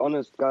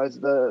honest, guys.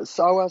 The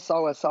Sawa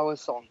Sawa Sawa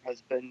song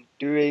has been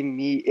doing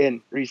me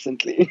in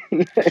recently.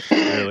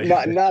 Really?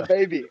 Nah,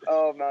 baby.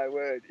 Oh my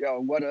word. Yeah,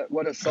 what a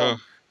Oh, song.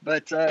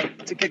 But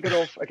to kick it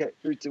off, okay,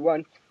 3, 2,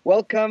 1.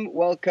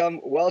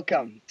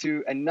 Welcome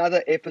to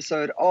another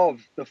episode of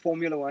the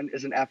Formula One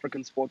is an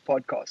African Sport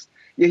podcast.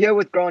 You're here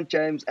with Grant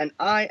James, and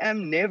I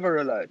am never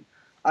alone.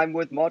 I'm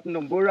with Martin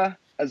Umbura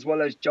as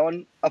well as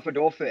John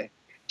Afadorfe. Yes,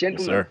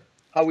 Gentlemen, sir.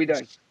 how are we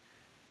doing?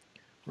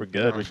 We're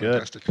good. We're good.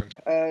 fantastic,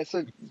 fantastic. So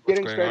What's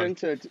getting going straight on?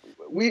 into it,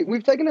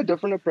 we've taken a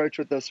different approach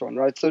with this one,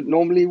 right? So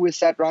normally we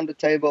sat around the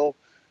table,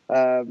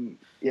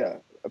 yeah,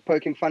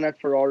 poking fun at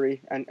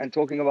Ferrari and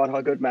talking about how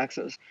good Max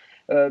is.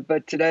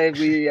 But today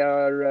we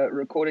are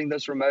recording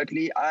this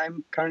remotely.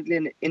 I'm currently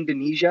in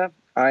Indonesia.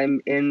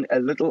 I'm in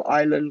a little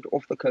island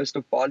off the coast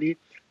of Bali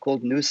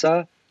called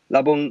Nusa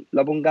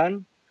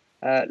Labognan.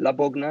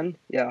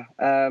 Yeah,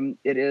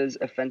 it is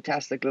a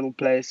fantastic little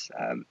place.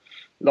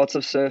 Lots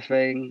of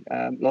surfing,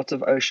 lots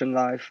of ocean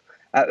life.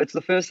 It's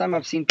the first time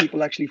I've seen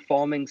people actually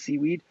farming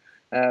seaweed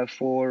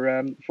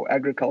for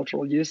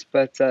agricultural use.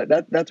 But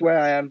that's where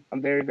I am.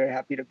 I'm very very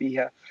happy to be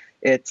here.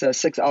 It's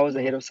 6 hours Oh,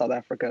 ahead of South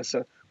Africa,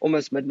 so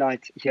almost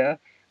midnight here,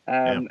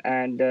 Damn.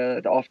 and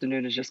the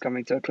afternoon is just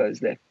coming to a close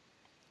there.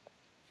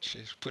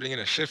 she's putting in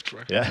a shift,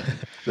 bro. Yeah.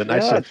 The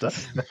night Yeah, shift,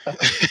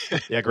 huh?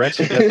 Yeah, Grant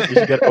should get you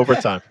should get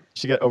overtime. You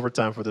should get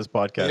overtime for this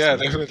podcast, Yeah,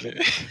 man.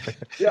 definitely.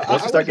 yeah. Once I you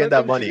start was getting that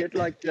hoping to money. get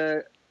like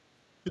the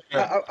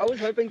Yeah. I was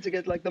hoping to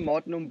get like the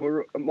Martin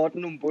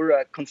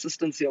Umbura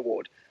Consistency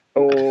Award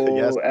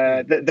Yes. or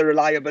Mm. the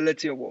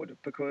Reliability Award Yes,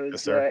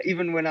 because sir.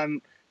 even when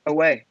I'm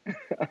away,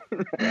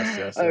 Yes,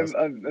 yes, yes.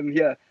 I'm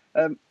here.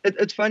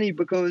 It's funny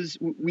because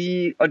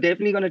we are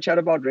definitely going to chat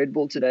about Red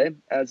Bull today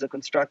as a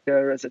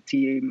constructor, as a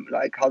team,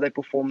 like how they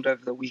performed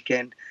over the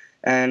weekend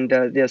and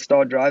their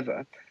star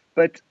driver.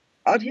 But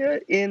out here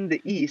in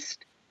the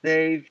East,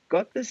 they've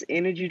got this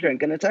energy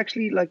drink, and it's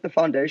actually like the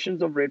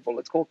foundations of Red Bull.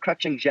 It's called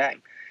Crutching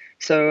Jang.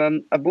 So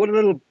I bought a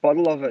little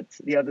bottle of it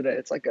the other day.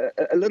 It's like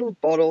a little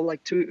bottle,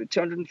 like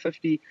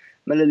 250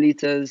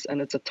 milliliters, and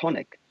it's a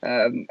tonic.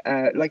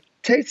 Like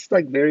tastes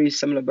like very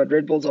similar, but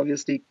Red Bull's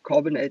obviously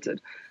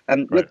carbonated.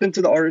 Right. Looked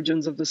into the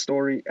origins of the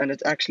story, and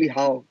it's actually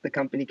how the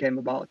company came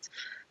about.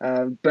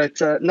 But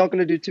not going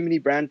to do too many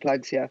brand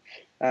plugs here.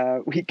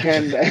 We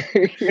can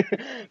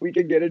we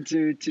can get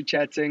into to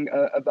chatting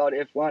about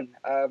F1.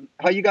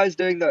 How you guys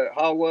doing though?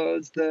 How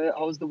was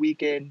the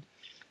weekend?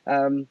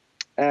 Um,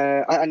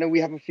 I know we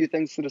have a few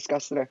things to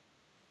discuss today.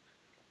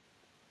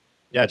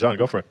 Yeah, John,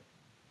 go for it.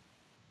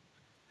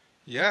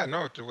 Yeah,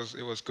 no, it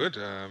was good.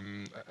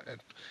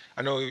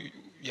 I know.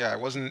 Yeah, it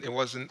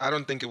wasn't. I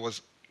don't think it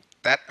was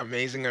that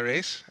amazing a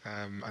race.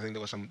 I think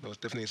there was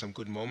definitely some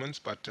good moments,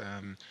 but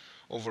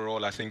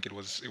overall, I think it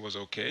was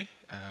okay.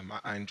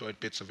 I enjoyed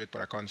bits of it,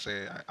 but I can't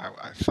say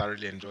I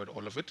thoroughly enjoyed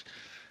all of it.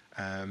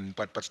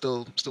 But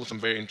still some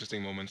very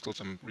interesting moments, still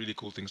some really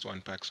cool things to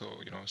unpack. So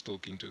still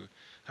keen to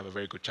have a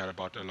very good chat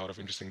about a lot of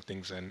interesting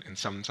things and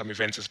some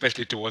events,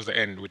 especially towards the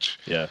end, which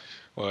Yeah.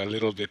 were a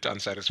little bit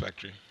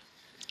unsatisfactory.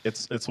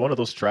 It's one of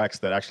those tracks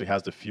that actually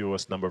has the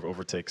fewest number of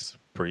overtakes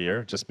per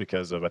year, just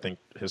because of I think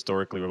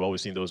historically we've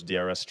always seen those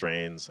DRS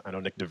trains. I know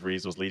Nick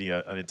DeVries was leading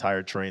an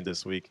entire train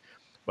this week,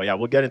 but yeah,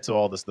 we'll get into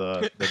all this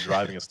the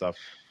driving and stuff.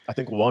 I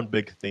think one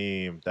big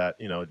theme that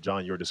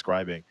John you're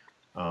describing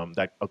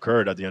that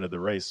occurred at the end of the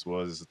race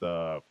was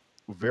the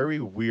very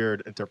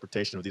weird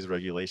interpretation of these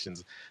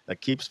regulations that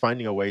keeps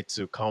finding a way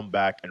to come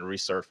back and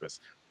resurface.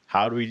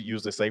 How do we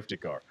use the safety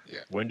car?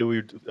 Yeah, When do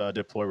we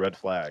deploy red yeah.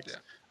 flags?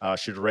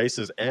 Should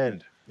races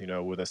end,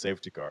 with a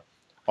safety car?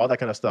 All that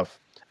kind of stuff.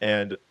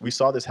 And we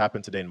saw this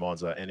happen today in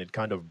Monza, and it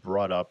kind of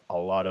brought up a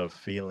lot of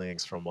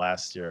feelings from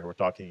last year. We're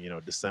talking,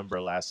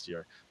 December last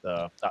year,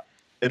 the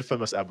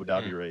infamous Abu Mm,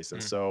 Dhabi race. And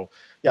mm. so,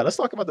 yeah, let's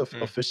talk about the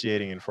Mm.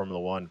 officiating in Formula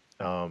One.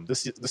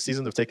 This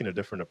season, they've taken a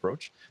different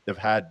approach. They've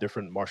had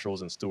different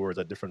marshals and stewards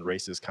at different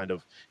races kind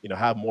of,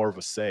 have more of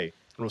a say.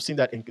 And we've seen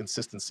that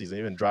inconsistencies, and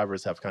even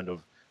drivers have kind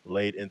of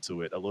laid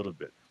into it a little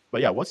bit. But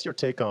yeah, what's your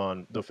take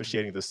on the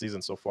officiating this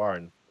season so far,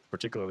 and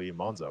particularly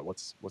Monza?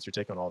 What's your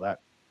take on all that?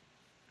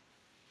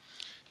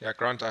 Yeah,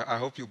 Grant, I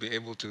hope you'll be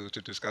able to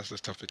discuss this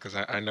topic because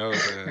I know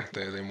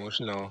the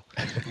emotional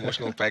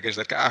package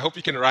that I hope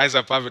you can rise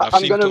above it. I've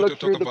I'm seen gonna Toto look talk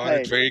through the about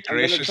it pain. very I'm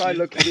gonna try graciously.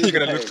 look through You're the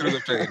gonna look pain. through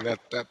the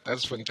pain.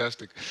 That's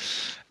fantastic.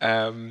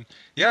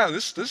 Yeah,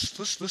 this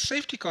the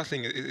safety car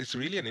thing. It's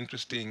really an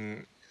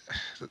interesting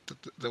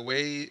the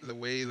way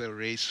the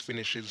race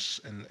finishes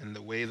and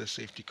the way the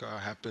safety car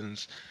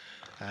happens.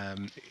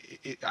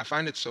 I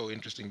find it so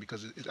interesting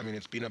because I mean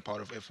it's been a part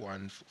of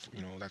F1.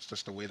 That's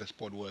just the way the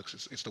sport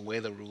works. It's the way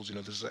the rules.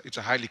 It's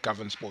a highly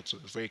governed sport, so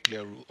there's very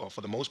clear, or for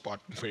the most part,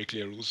 very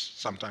clear rules.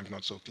 Sometimes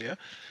not so clear,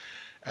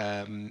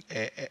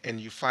 and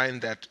you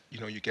find that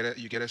you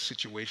get a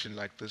situation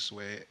like this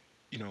where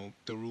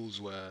the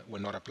rules were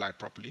not applied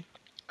properly,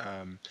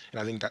 and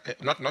I think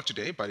that not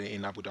today, but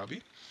in Abu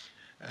Dhabi.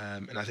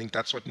 And I think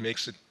that's what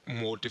makes it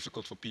more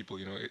difficult for people.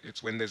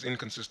 It's when there's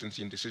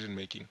inconsistency in decision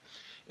making,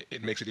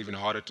 it makes it even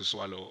harder to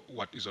swallow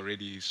what is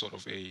already sort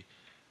of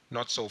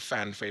not so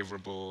fan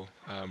favorable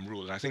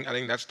rule. And I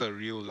think that's the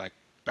real like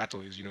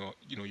battle is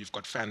you've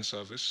got fan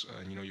service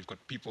and you've got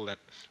people that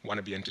want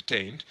to be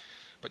entertained,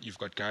 but you've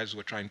got guys who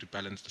are trying to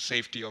balance the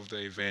safety of the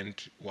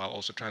event while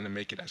also trying to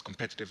make it as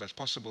competitive as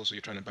possible. So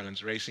you're trying to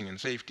balance racing and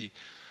safety,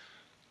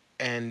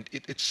 and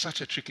it's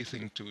such a tricky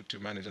thing to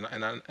manage. And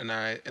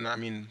I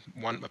mean,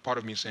 a part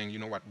of me is saying, you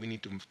know what, we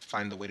need to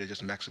find the way to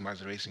just maximize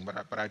the racing.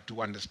 But I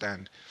do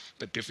understand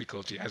the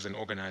difficulty as an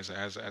organizer,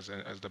 as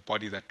the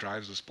body that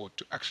drives the sport,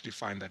 to actually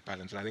find that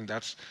balance. And I think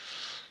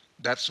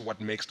that's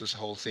what makes this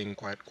whole thing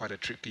quite a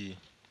tricky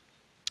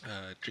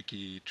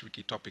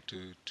topic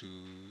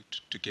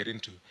to get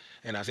into.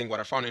 And I think what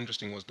I found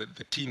interesting was that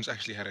the teams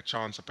actually had a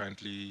chance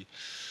apparently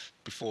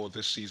before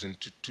this season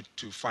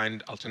to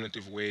find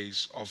alternative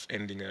ways of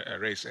ending a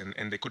race,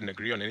 and they couldn't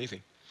agree on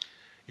anything.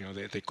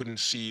 They couldn't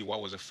see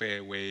what was a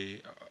fair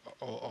way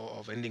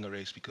of ending a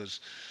race, because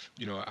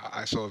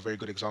I saw a very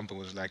good example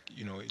was like,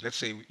 let's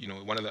say,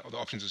 one of the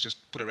options is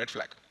just put a red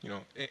flag.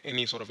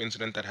 Any sort of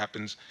incident that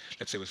happens,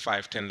 let's say with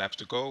 5-10 laps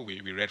to go,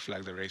 we red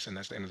flag the race, and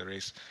that's the end of the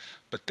race.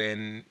 But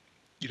then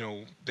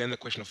the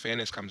question of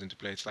fairness comes into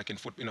play. It's like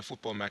in a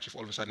football match, if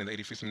all of a sudden in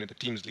the 85th minute the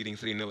team's leading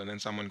 3-0, and then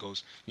someone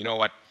goes, you know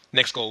what,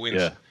 next goal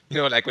wins.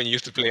 Yeah. Like when you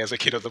used to play as a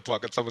kid at the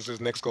park, and someone says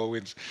next goal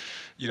wins.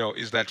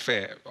 Is that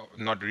fair?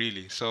 Not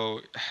really. So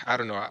I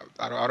don't know.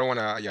 I don't want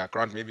to. Yeah,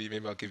 Grant. Maybe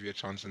I'll give you a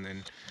chance, and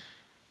then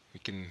we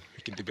can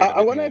debate a I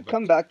bit want to more. But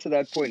come back to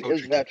that point. so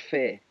Is tricky. that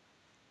fair?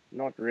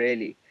 Not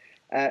really.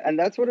 And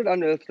that's what it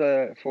unearthed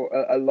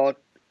for a lot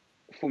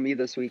for me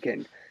this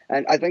weekend.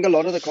 And I think a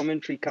lot of the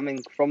commentary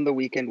coming from the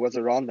weekend was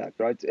around that,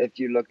 right? If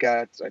you look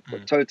at like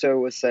what Mm, Toto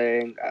was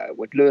saying,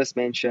 what Lewis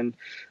mentioned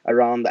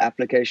around the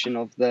application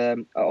of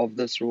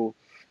this rule,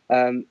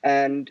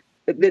 and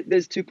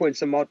there's 2 points.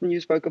 So Martin,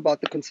 you spoke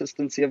about the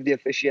consistency of the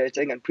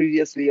officiating, and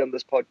previously on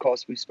this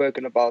podcast we've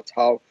spoken about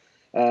how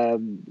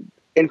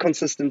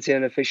inconsistency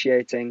in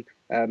officiating,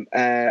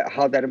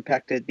 how that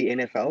impacted the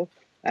NFL,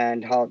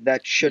 and how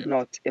that should yeah.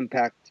 not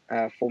impact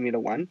Formula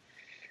One.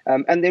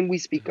 And then we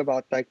speak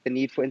about like the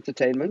need for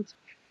entertainment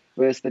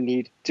versus the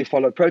need to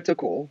follow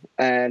protocol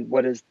and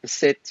what is the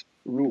set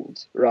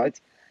rules, right?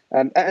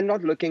 And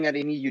not looking at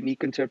any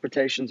unique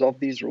interpretations of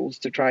these rules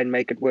to try and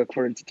make it work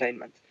for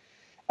entertainment.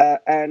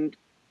 And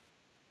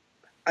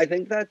I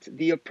think that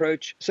the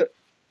approach, so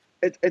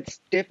it's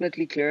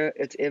definitely clear,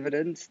 it's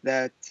evidence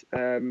that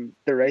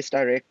the race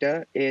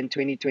director in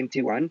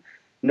 2021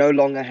 no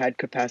longer had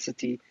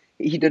capacity.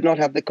 He did not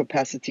have the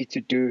capacity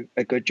to do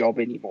a good job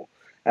anymore.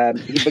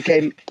 He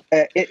became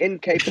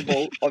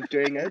incapable of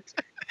doing it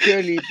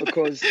purely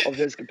because of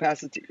his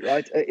capacity,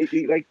 right?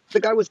 Like the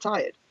guy was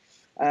tired.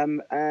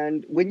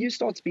 And when you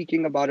start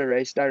speaking about a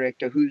race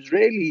director who's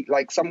really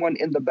like someone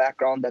in the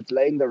background that's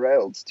laying the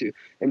rails to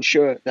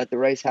ensure that the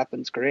race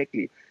happens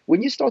correctly,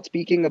 when you start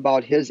speaking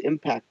about his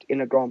impact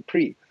in a Grand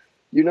Prix,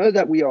 you know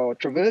that we are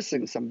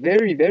traversing some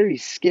very, very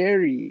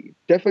scary,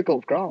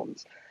 difficult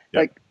grounds. Yeah.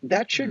 Like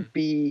that Mm, should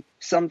be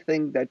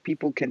something that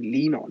people can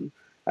lean on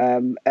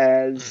mm,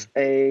 as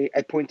a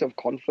point of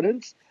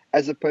confidence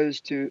as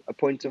opposed to a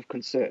point of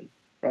concern,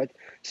 right?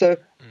 So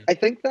mm, I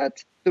think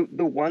that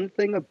the one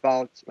thing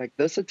about like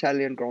this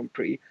Italian Grand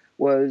Prix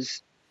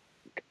was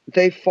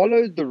they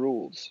followed the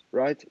rules,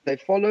 right? They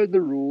followed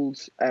the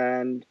rules,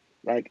 and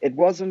like it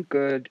wasn't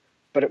good,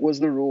 but it was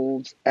the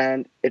rules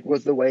and it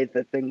was the way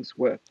that things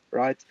worked,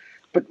 right?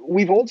 But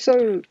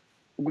correct.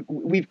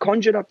 we've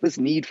conjured up this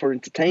need for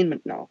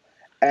entertainment now,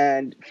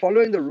 and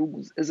following the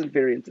rules isn't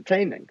very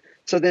entertaining.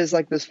 So there's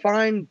like this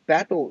fine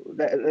battle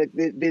that like,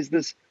 there's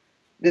this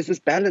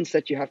balance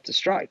that you have to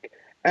strike.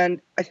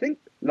 And I think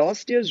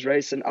last year's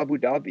race in Abu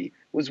Dhabi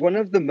was one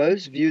of the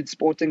most viewed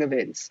sporting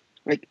events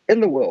like in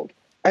the world.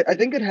 I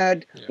think it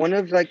had Yeah. one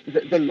of like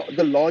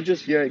the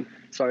largest viewing.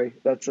 Sorry,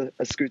 that's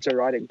a scooter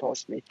riding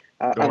past me.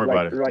 Don't I'm worry like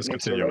about it. right Just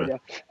next to a continue, road. man.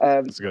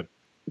 Yeah, It's good.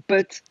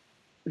 but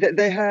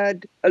they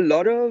had a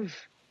lot of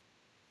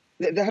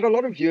they had a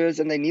lot of viewers,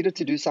 and they needed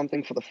to do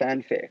something for the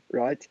fanfare,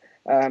 right?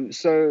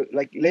 So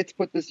like let's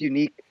put this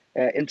unique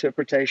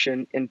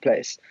interpretation in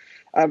place.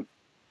 Um,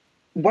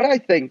 what I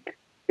think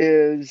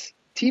is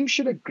teams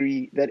should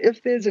agree that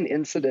if there's an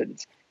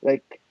incident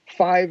like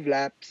 5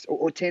 laps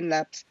or 10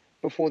 laps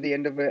before the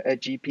end of a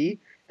GP,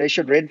 they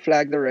should red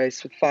flag the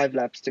race with 5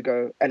 laps to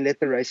go and let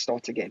the race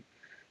start again.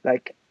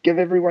 Like give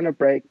everyone a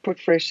break, put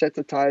fresh sets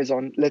of tires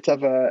on. Let's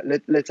have a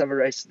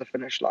race to the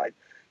finish line.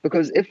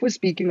 Because if we're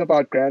speaking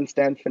about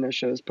grandstand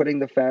finishes, putting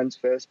the fans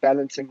first,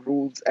 balancing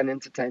rules and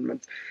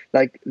entertainment,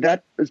 like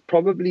that is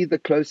probably the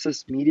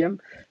closest medium.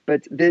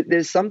 But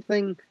there's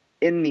something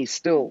in me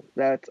still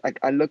that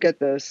I look at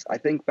this, I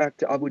think back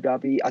to Abu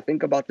Dhabi, I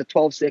think about the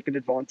 12-second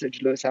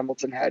advantage Lewis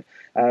Hamilton had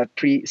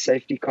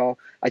pre-safety car.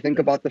 I think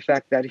Yeah. about the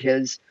fact that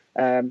his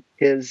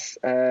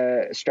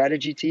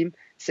strategy team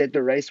said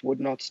the race would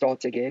not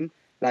start again.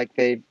 Like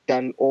they've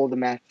done all the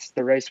maths,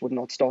 the race would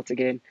not start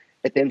again.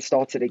 It then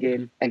started Hmm.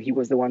 again, and he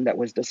was the one that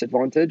was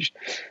disadvantaged.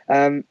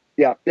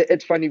 Yeah,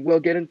 it's funny. We'll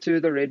get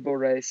into the Red Bull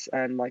race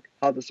and like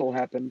how this all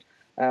happened.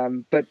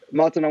 But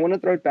Martin, I want to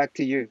throw it back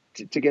to you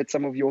to get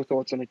some of your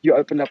thoughts on it. You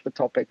opened up the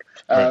topic,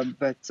 Right.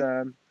 but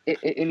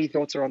any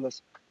thoughts around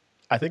this?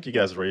 I think you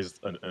guys raised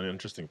an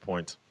interesting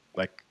point.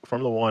 Like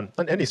Formula One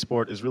and any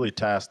sport is really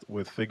tasked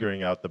with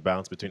figuring out the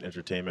balance between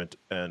entertainment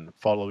and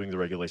following the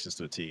regulations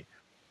to a T.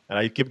 And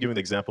I keep giving the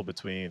example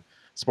between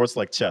sports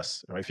like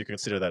chess, right, if you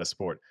consider that a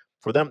sport.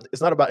 For them,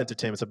 it's not about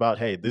entertainment. It's about,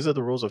 hey, these are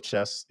the rules of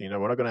chess. We're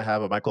not going to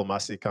have a Michael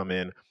Masi come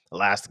in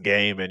last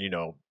game and,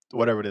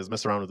 whatever it is,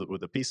 mess around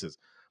with the pieces.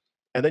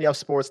 And then you have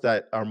sports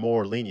that are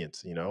more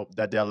lenient,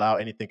 that they allow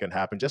anything can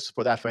happen just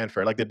for that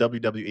fanfare, like the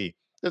WWE.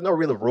 There's no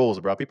real rules,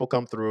 bro. People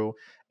come through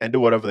and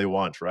do whatever they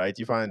want, right?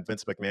 You find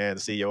Vince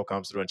McMahon, the CEO,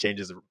 comes through and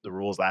changes the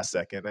rules last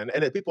second,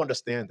 and people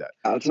understand that.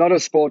 It's not a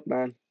sport,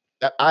 man.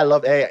 I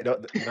love. Hey,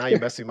 now you're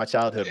messing my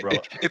childhood, bro.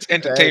 It's Hey,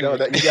 no, entertainment.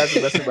 that you guys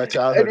are messing my It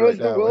childhood right was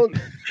the now. world.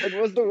 It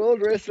was the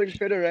World Wrestling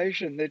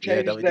Federation. They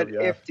Yeah, changed that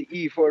WWF. F to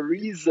E for a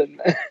reason.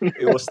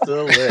 It was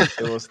still lit.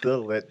 It was still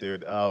lit,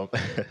 dude.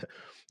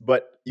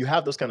 But you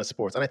have those kind of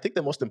sports, and I think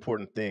the most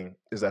important thing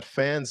is that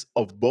fans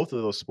of both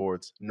of those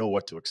sports know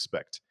what to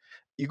expect.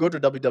 You go to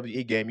a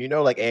WWE game,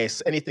 like, hey,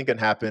 anything can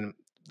happen.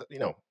 You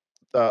know,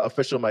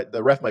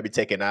 the ref might be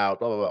taken out,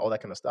 blah blah blah, all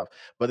that kind of stuff.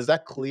 But there's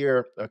that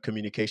clear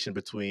communication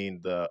between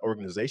the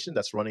organization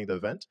that's running the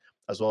event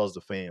as well as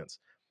the fans.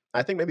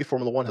 I think maybe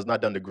Formula One has not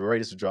done the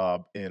greatest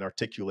job in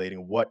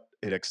articulating what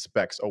it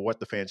expects or what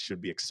the fans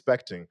should be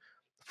expecting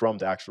from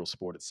the actual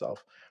sport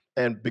itself.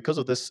 And because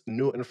of this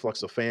new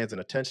influx of fans and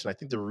attention, I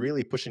think they're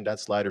really pushing that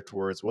slider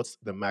towards what's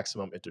the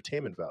maximum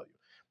entertainment value.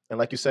 And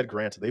like you said,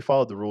 Grant, they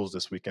followed the rules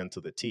this weekend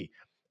to the T.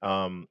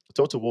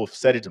 Toto Wolff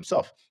said it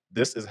himself.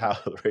 This is how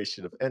the race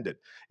should have ended,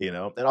 and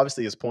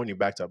obviously it's pointing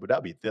back to Abu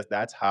Dhabi.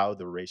 That's how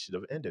the race should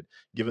have ended,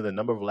 given the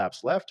number of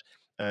laps left,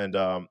 and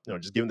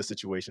just given the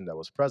situation that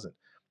was present.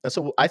 And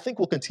so I think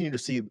we'll continue to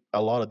see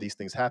a lot of these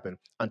things happen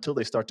until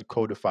they start to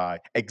codify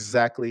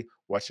exactly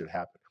what should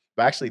happen.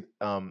 But actually,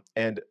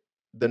 and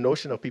the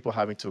notion of people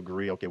having to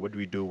agree, okay, what do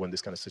we do when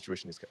this kind of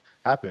situation is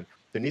happen?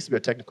 There needs to be a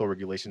technical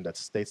regulation that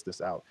states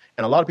this out.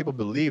 And a lot of people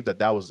believe that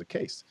that was the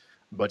case.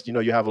 But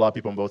you have a lot of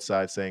people on both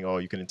sides saying, oh,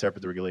 you can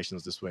interpret the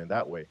regulations this way and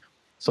that way.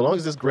 So long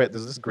as there's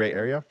this gray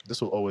area,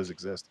 this will always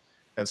exist.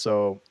 And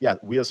so, yeah,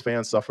 we as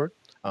fans suffered.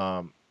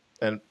 And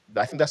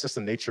I think that's just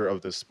the nature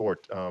of the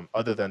sport,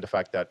 other than the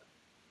fact that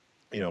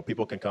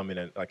people can come in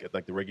and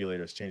like the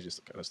regulators change this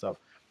kind of stuff.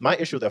 My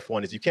issue with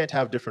F1 is you can't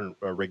have different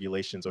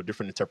regulations or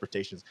different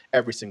interpretations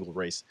every single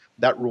race.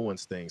 That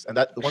ruins things, and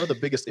that one of the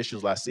biggest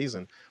issues last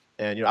season.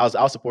 And I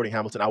was supporting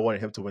Hamilton. I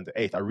wanted him to win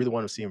the eighth. I really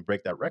wanted to see him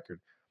break that record.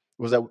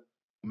 Was that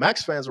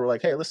Max fans were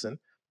like, hey, listen,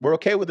 we're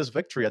okay with this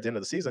victory at the end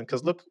of the season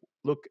because look,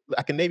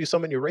 I can name you so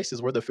many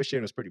races where the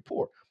officiating was pretty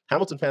poor.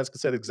 Hamilton fans could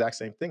say the exact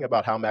same thing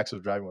about how Max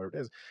was driving, whatever it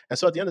is. And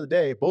so at the end of the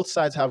day, both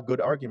sides have good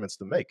arguments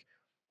to make.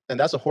 And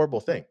that's a horrible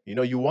thing.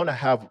 You want to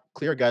have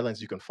clear guidelines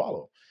you can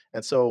follow.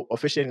 And so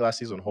officiating last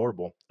season was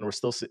horrible, and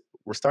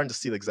we're starting to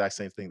see the exact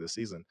same thing this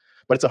season.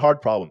 But it's a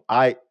hard problem.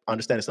 I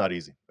understand it's not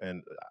easy,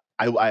 and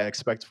I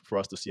expect for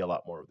us to see a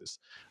lot more of this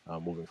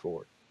moving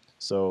forward.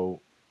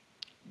 So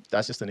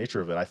that's just the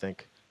nature of it, I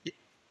think.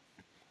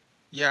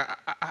 Yeah,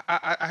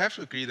 I have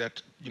to agree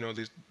that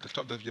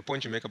the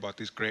point you make about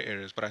these gray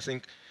areas, but I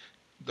think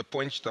the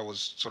point that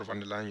was sort of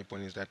underlying your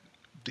point is that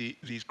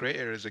these gray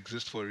areas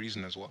exist for a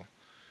reason as well.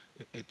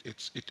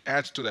 It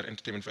adds to that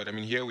entertainment value. I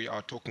mean, here we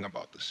are talking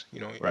about this.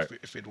 Right.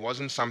 If it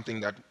wasn't something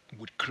that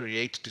would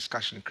create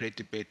discussion, create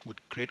debate,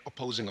 would create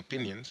opposing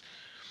opinions,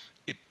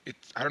 it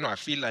I don't know. I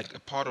feel like a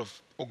part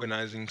of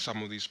organizing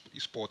some of these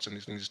sports and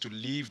these things is to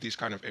leave these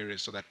kind of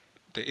areas so that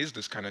there is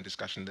this kind of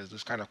discussion, there's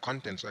this kind of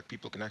content, so that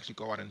people can actually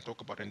go out and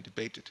talk about it and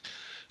debate it.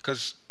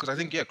 Because I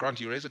think, yeah,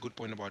 Grant, you raise a good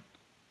point about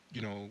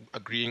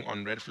agreeing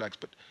on red flags,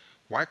 but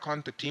why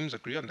can't the teams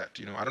agree on that?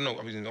 I don't know.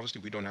 I mean,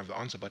 obviously we don't have the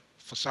answer, but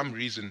for some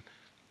reason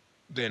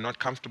they're not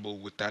comfortable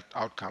with that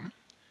outcome,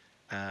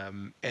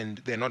 and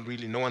they're not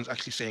really. No one's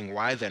actually saying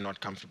why they're not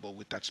comfortable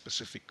with that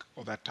specific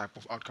or that type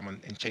of outcome,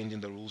 and changing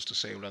the rules to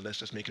say, well, let's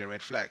just make it a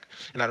red flag.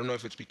 And I don't know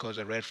if it's because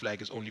a red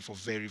flag is only for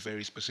very,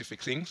 very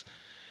specific things,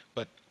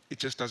 but it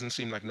just doesn't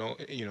seem like no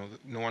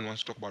one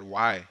wants to talk about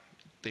why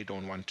they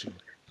don't want to The find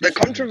a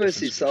different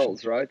controversy solution.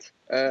 sells, right?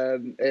 Yeah.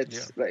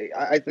 It's like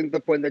I think the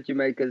point that you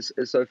make is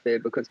so fair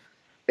because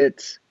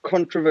it's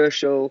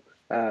controversial.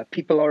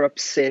 People are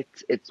upset.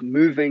 It's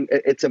moving.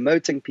 It's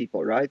emoting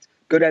people, right?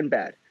 Good and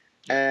bad.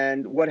 Yeah.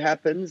 And what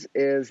happens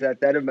is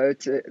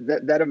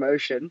that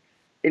emotion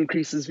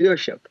increases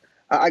viewership.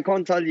 I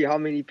can't tell you how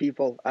many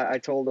people I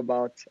told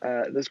about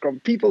this from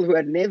people who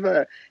had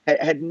never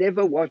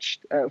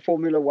watched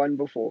Formula One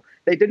before.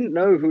 They didn't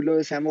know who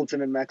Lewis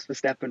Hamilton and Max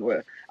Verstappen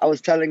were. I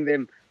was telling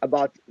them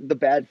about the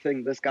bad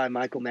thing this guy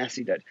Michael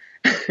Massey did.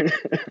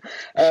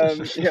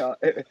 Yeah,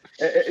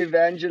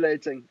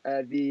 evangelating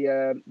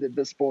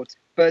the sport.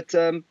 But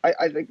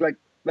I think like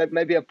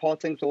maybe a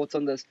parting thoughts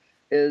on this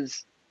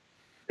is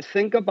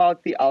think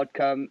about the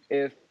outcome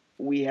if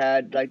we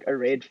had like a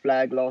red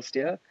flag last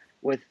year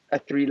with a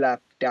 3-lap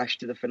dash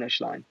to the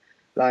finish line.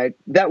 Like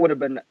that would have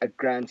been a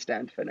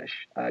grandstand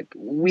finish.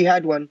 We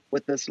had one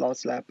with this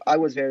last lap. I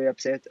was very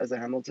upset as a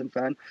Hamilton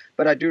fan,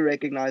 but I do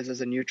recognize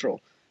as a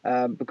neutral,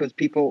 because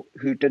people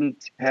who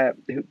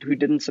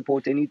didn't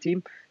support any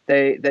team,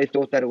 they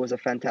thought that it was a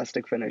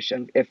fantastic finish,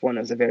 and F1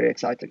 is a very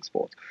exciting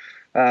sport.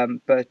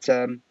 But It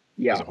was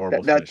yeah, a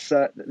horrible finish.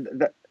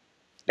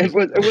 it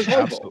was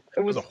horrible. Absolute. It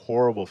It was a was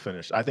horrible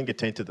finish. I think it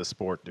tainted the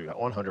sport, dude.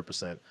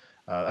 100%.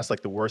 That's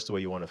like the worst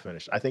way you want to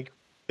finish. I think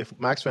if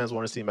Max fans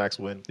want to see Max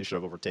win, they should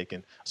have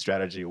overtaken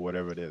strategy or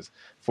whatever it is.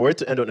 For it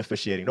to end on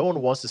officiating, no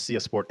one wants to see a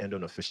sport end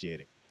on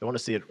officiating. They want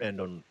to see it end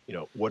on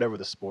whatever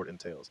the sport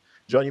entails.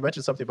 John, you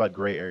mentioned something about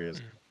gray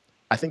areas.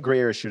 I think gray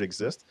areas should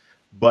exist,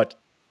 but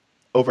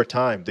over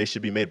time they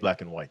should be made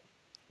black and white,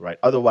 right?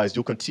 Otherwise,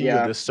 you'll continue in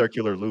yeah this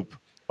circular loop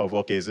of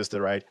okay, is this the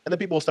right? And then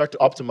people will start to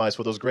optimize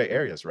for those gray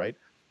areas, right?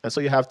 And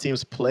so you have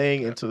teams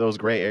playing Yeah. into those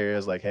gray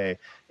areas, like, hey,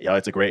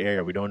 it's a gray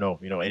area. We don't know,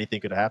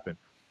 anything could happen,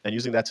 and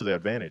using that to their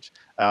advantage.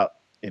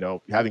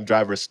 Having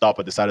drivers stop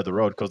at the side of the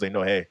road because they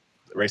know, hey,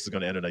 the race is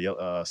going to end in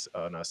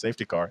on a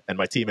safety car, and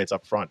my teammates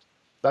up front,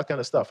 that kind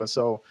of stuff. And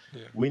so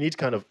Yeah. we need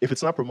kind of, if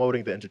it's not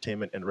promoting the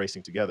entertainment and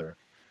racing together,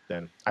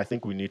 then I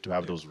think we need to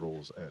have Yeah. those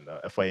rules, and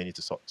FIA need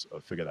to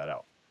figure that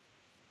out.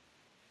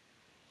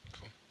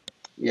 Cool.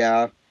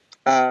 Yeah,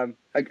 I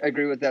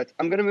agree with that.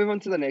 I'm going to move on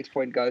to the next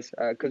point, guys,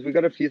 because we've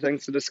got a few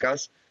things to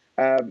discuss.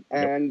 Yep.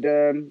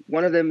 And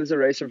one of them is a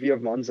race review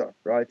of Monza,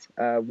 right?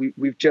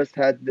 We've just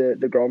had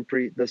the Grand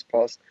Prix this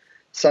past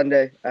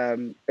Sunday.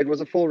 It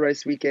was a full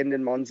race weekend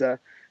in Monza.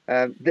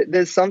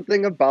 There's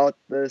something about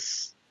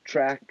this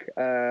track,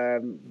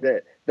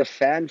 the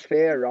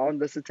fanfare around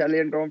this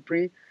Italian Grand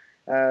Prix.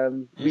 We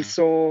Mm.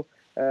 saw.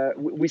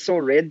 We saw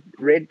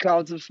red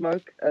clouds of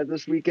smoke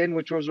this weekend,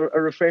 which was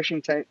a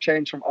refreshing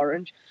change from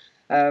orange.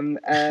 And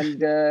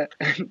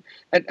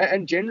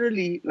and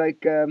generally,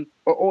 like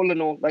all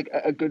in all, like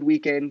a good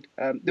weekend.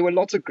 There were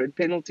lots of grid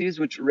penalties,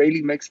 which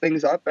really mixed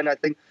things up. And I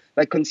think,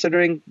 like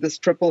considering this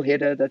triple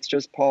header that's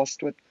just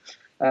passed with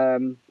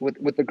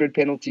the grid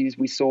penalties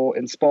we saw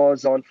in Spa,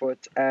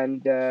 Zandvoort,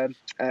 and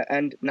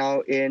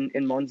now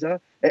in Monza,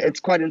 Yep. it's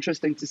quite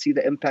interesting to see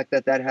the impact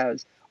that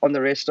has on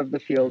the rest of the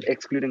field,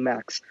 excluding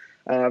Max.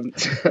 Like I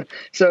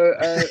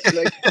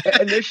love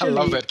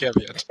initially, that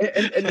caveat.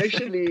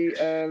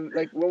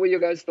 like what were your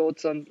guys'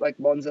 thoughts on like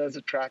Monza as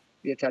a track,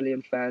 the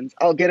Italian fans?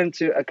 I'll get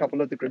into a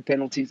couple of the grid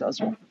penalties as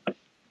well.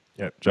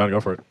 Yeah, John, go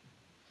for it.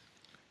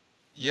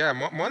 Yeah,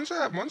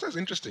 Monza is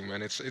interesting,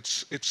 man. It's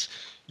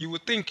you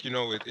would think,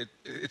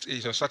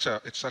 it's such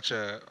a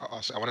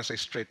I want to say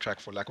straight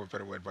track for lack of a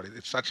better word, but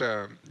it's such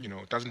a,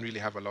 it doesn't really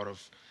have a lot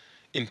of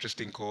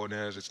interesting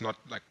corners. It's not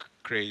like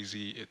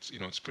crazy.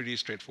 It's pretty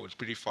straightforward. It's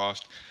pretty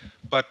fast,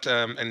 but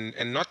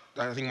and not,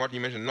 I think what you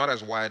mentioned, not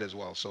as wide as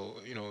well. So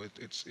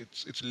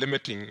it's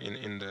limiting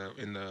in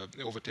the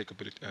overtake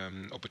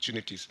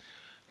opportunities,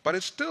 but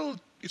it still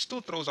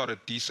throws out a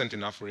decent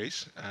enough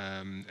race,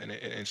 and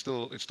it's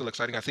still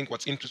exciting. I think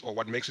what's interesting, or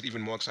what makes it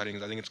even more exciting,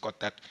 is I think it's got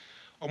that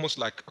almost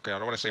like, okay, I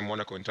don't want to say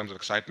Monaco in terms of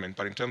excitement,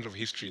 but in terms of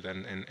history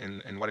then,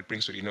 and what it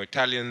brings to it.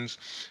 Italians,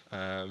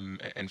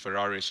 and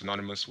Ferrari is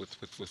synonymous with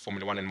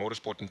Formula One and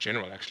motorsport in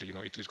general. Actually,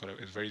 Italy's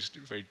is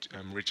very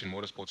rich in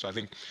motorsport. So I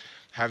think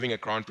having a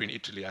Grand Prix in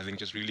Italy, I think,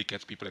 just really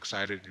gets people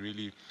excited.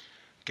 Really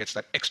gets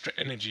that extra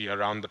energy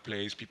around the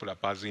place. People are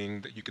buzzing.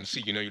 That you can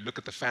see. You look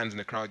at the fans in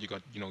the crowd. You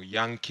got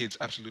young kids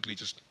absolutely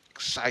just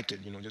excited.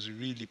 Just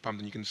really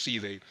pumped, and you can see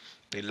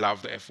they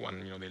love the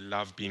F1. They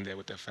love being there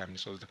with their family.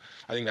 So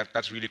I think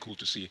that's really cool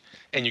to see,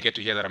 and you get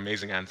to hear that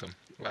amazing anthem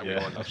that we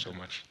Yeah, all love so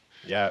much.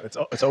 yeah. It's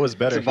always It's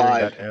better a hearing vibe.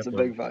 that It's a anthem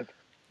big vibe.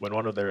 when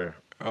one of their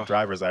Oh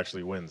drivers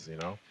actually wins.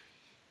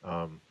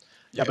 Um,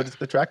 yeah, but yeah,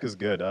 the track is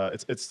good.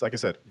 It's like I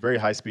said, very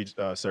high speed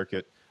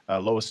circuit,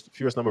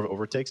 fewest number of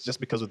overtakes, just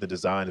because of the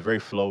design. A very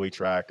flowy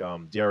track.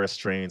 DRS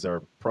trains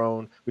are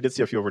prone. We did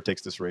see a few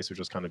overtakes this race, which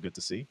was kind of good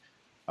to see.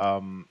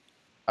 Um,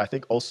 I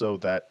think also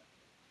that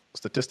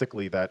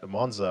statistically, that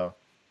Monza,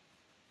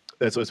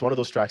 it's one of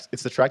those tracks.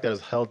 It's the track that has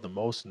held the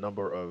most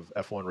number of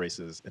F1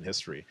 races in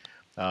history.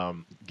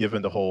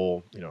 Given the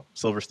whole,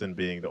 Silverstone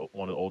being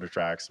one of the older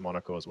tracks,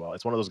 Monaco as well.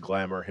 It's one of those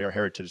glamour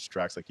heritage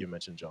tracks, like you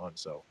mentioned, John.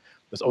 So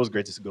it's always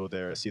great to go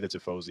there, see the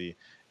tifosi,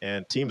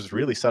 and teams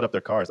really set up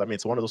their cars. I mean,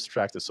 it's one of those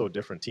tracks that's so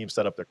different. Teams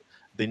set up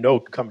they know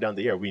come down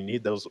the air. We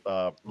need those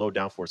low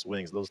downforce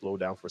wings, those low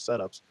downforce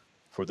setups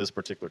for this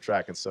particular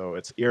track, and so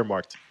it's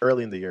earmarked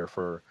early in the year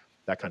for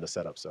that kind of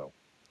setup. So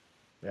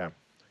yeah.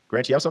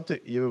 Grant, you have something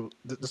you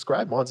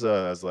describe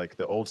Monza as like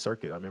the old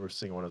circuit. I remember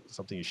seeing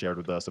something you shared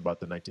with us about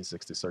the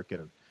 1960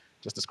 circuit, and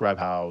just describe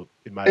how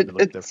it might have It,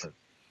 looked it's different.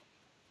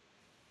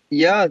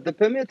 Yeah, the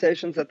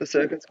permutations that the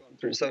circuit's gone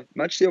through. So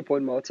much to your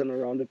point, Martin,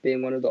 around it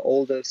being one of the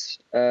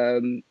oldest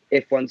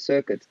F1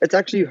 circuits. It's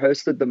actually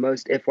hosted the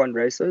most F1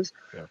 races,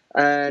 Yeah.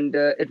 and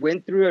it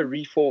went through a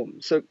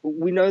reform. So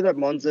we know that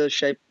Monza is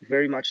shaped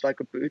very much like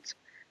a boot,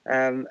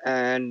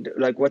 and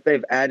like what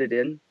they've added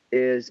in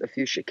is a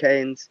few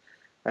chicanes.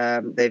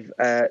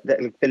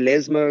 The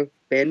Lesmo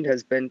bend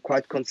has been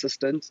quite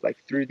consistent, like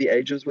through the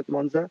ages with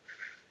Monza.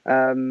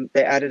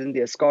 They added in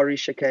the Ascari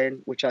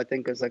chicane, which I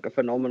think is like a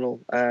phenomenal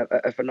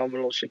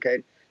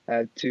chicane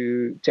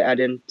to add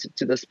in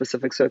to the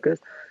specific circuit.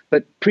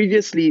 But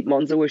previously,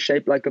 Monza was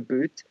shaped like a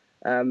boot,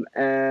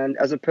 and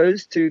as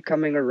opposed to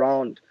coming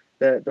around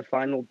the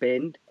final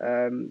bend,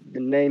 the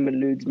name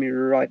eludes me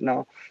right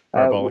now.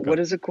 Parabolica. What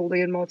is it called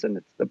again, Martin?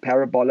 It's the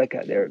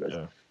Parabolica. There it is.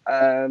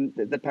 Yeah.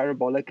 The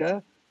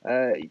Parabolica.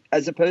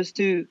 As opposed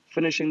to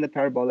finishing the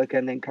Parabolica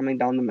and then coming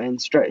down the main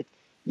straight,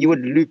 you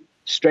would loop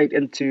straight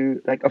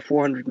into like a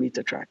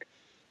 400-meter track,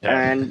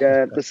 Yeah. and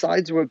the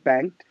sides were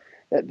banked.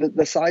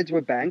 The sides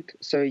were banked,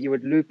 so you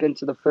would loop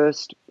into the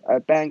first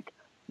bank.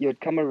 You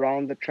would come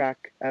around the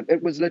track.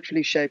 It was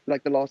literally shaped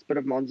like the last bit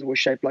of Monza was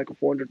shaped like a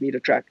 400-meter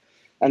track,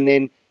 and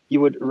then you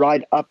would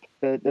ride up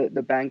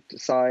the banked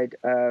side,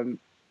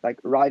 like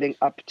riding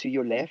up to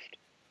your left,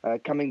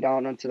 coming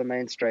down onto the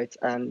main straight,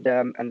 and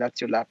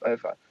that's your lap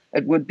over.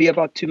 It would be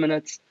about 2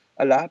 minutes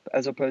a lap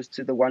as opposed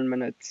to the 1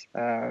 minute,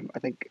 I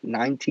think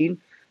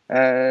 19,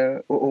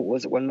 or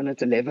was it 1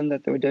 minute 11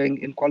 that they were doing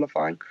in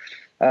qualifying?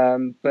 But I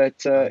think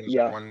it was like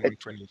yeah,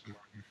 120.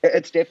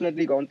 it's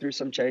definitely gone through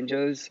some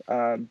changes.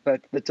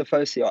 But the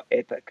Tifosi are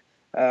epic.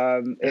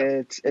 Yeah.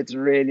 It's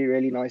really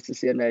really nice to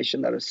see a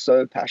nation that is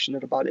so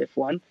passionate about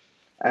F1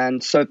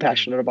 and so Mm,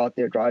 passionate about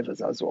their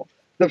drivers as well.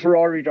 The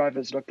Ferrari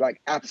drivers look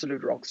like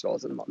absolute rock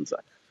stars in Monza,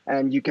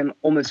 and you can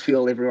almost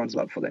feel everyone's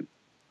love for them.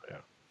 Yeah.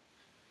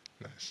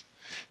 nice.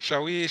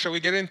 Shall we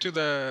get into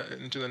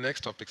the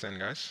next topics then,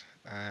 guys?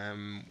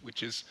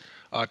 Which is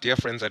our dear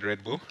friends at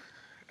Red Bull.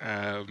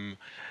 Um,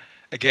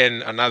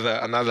 Again,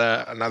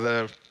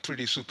 another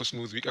pretty super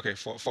smooth week. Okay,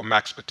 for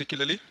Max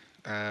particularly.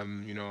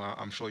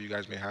 I'm sure you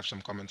guys may have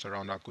some comments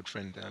around our good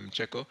friend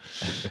Checo,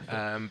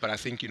 but I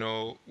think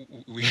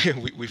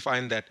we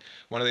find that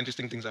one of the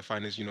interesting things I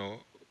find is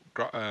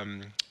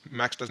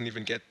Max doesn't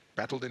even get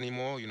battled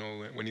anymore.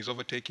 When he's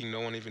overtaking, no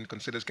one even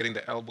considers getting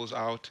the elbows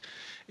out.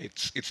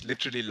 It's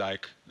literally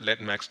like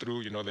let Max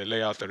through. They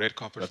lay out the red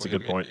carpet That's for a him.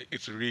 good point.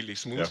 It's really Yeah.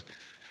 smooth.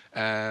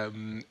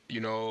 Um, you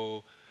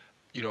know,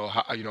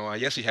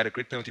 yes, he had a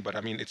grid penalty, but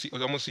I mean, it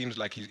almost seems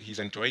like he's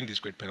enjoying these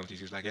grid penalties.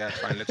 He's like, yeah, it's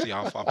fine. Let's see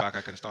how far back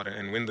I can start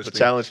and win It's this a thing.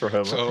 challenge for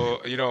him. Huh?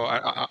 So,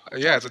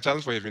 yeah, it's a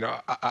challenge for him.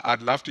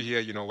 I'd love to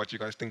hear, what you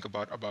guys think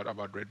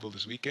about Red Bull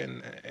this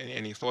weekend.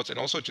 Any thoughts? And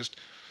also just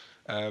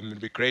it'd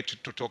be great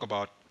to talk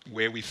about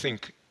where we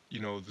think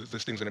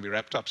this thing's going to be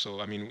wrapped up.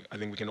 So I mean, I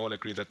think we can all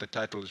agree that the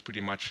title is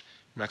pretty much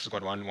Max has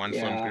got one firm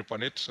Yeah. grip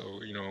on it. So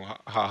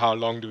how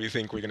long do we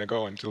think we're going to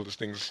go until this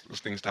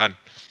thing's done?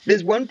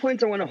 There's one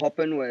point I want to hop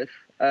in with,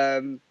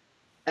 um,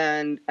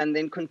 and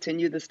then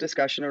continue this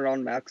discussion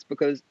around Max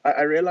because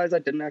I realized I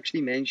didn't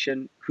actually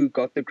mention who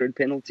got the grid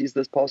penalties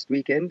this past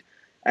weekend,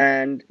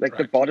 and like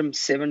the Right. bottom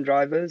seven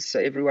drivers, so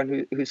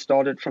everyone who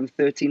started from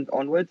 13th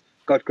onwards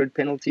got grid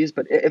penalties.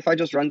 But if I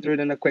just run through it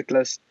in a quick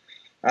list,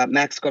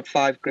 Max got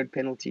 5 grid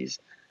penalties.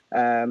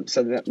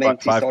 So that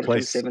meant he Five started from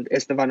place. seventh.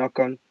 Esteban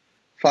Ocon,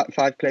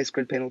 five place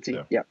grid penalty.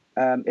 Yeah.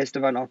 Yeah.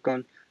 Esteban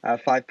Ocon,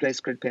 5 place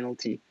grid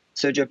penalty.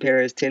 Sergio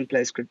Perez, 10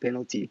 place grid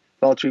penalty.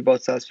 Valtteri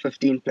Bottas,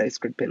 15 place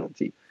grid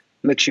penalty.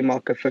 Mick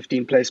Schumacher,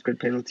 15 place grid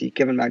penalty.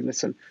 Kevin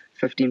Magnussen,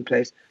 15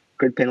 place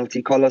grid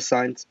penalty. Carlos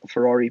Sainz,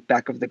 Ferrari,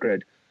 back of the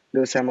grid.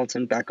 Lewis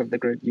Hamilton, back of the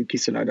grid. Yuki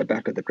Tsunoda,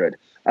 back of the grid.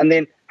 And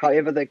then,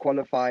 however they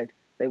qualified,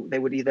 they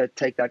would either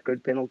take that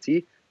grid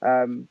penalty,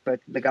 but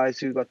the guys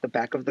who got the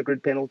back of the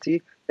grid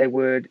penalty, they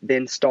would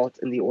then start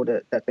in the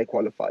order that they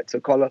qualified. So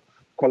Carlos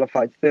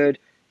qualified third.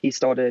 He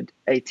started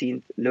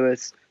 18th.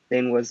 Lewis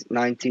then was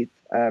 19th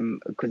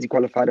because he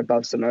qualified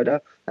above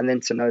Sonoda, and then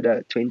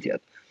Sonoda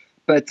 20th.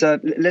 But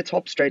let's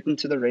hop straight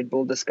into the Red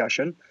Bull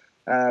discussion,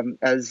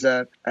 as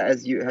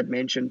you had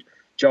mentioned,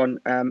 John,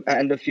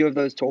 and a few of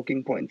those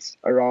talking points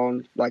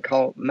around like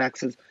how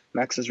Max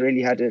has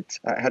really had it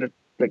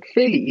like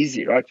fairly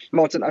easy, right?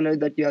 Martin, I know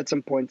that you had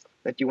some points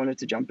that you wanted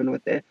to jump in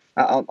with there.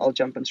 I'll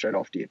jump in straight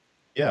after you.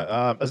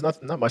 Yeah, there's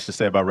not much to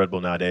say about Red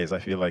Bull nowadays. I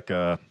feel like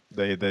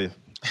they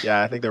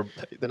yeah, I think they're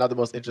not the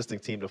most interesting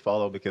team to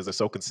follow because they're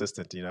so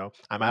consistent.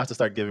 I might have to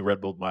start giving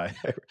Red Bull my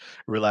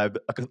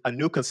a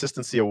new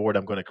consistency award.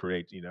 I'm going to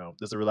create.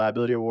 There's a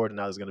reliability award, and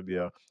now there's going to be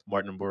a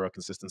Martin Mbura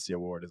consistency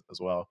award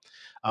as well.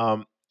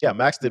 Yeah,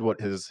 Max did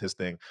what his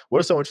thing. What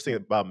is so interesting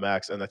about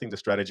Max, and I think the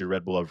strategy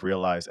Red Bull have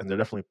realized, and they're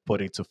definitely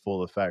putting to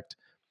full effect,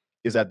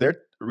 is that they're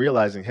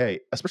realizing, hey,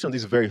 especially on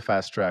these very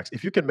fast tracks,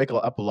 if you can make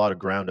up a lot of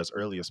ground as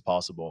early as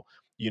possible,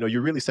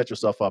 you really set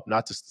yourself up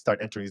not to start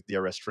entering these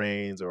DRS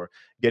trains or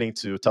getting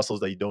to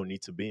tussles that you don't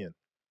need to be in.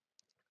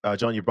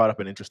 John, you brought up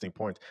an interesting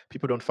point.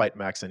 People don't fight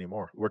Max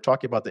anymore. We're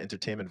talking about the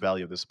entertainment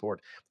value of this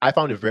sport. I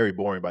found it very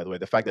boring, by the way.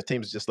 The fact that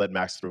teams just let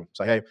Max through. It's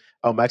like, hey,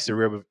 oh, Max in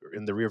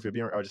the rear of your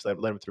mirror. I'll just let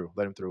him through.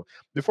 Let him through.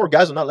 Before,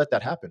 guys will not let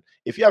that happen.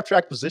 If you have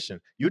track position,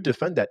 you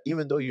defend that,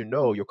 even though you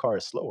know your car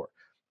is slower.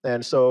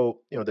 And so,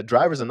 the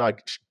drivers are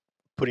not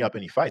putting up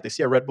any fight. They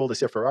see a Red Bull, they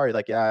see a Ferrari,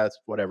 like, yeah, it's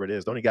whatever it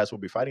is. The only guys who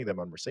will be fighting them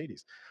on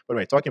Mercedes. But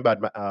anyway, talking about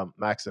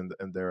Max and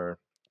their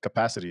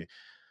capacity,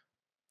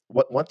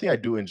 one thing I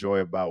do enjoy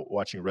about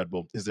watching Red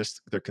Bull is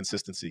just their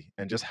consistency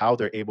and just how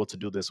they're able to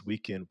do this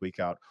week in, week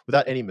out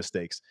without any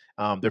mistakes.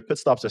 Their pit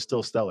stops are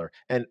still stellar,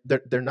 and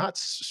they're not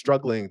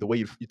struggling the way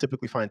you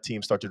typically find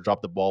teams start to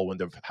drop the ball when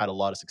they've had a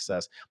lot of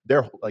success.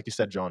 They're, like you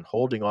said, John,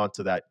 holding on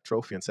to that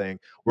trophy and saying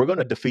we're going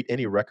to defeat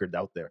any record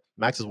out there.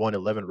 Max has won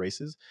 11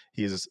 races.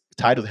 He's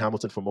tied with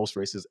Hamilton for most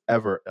races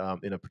ever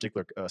in a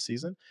particular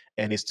season,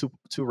 and he's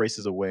two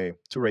races away,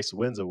 two race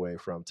wins away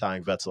from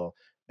tying Vettel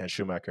and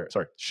Schumacher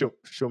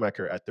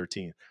at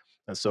 13.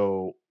 And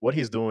so what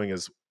he's doing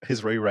is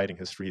his rewriting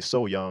history. He's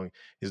so young.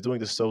 He's doing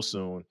this so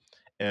soon.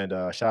 And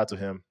shout out to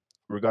him.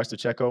 In regards to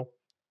Checo,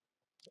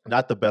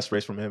 not the best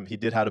race from him. He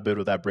did have a bit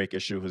of that brake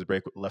issue. His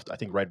brake left, I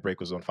think, right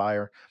brake was on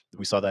fire.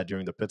 We saw that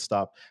during the pit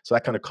stop. So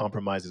that kind of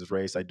compromised his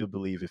race. I do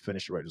believe he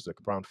finished right. It was like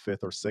around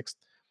fifth or sixth,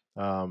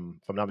 if I'm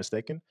not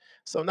mistaken.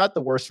 So not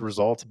the worst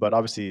result, but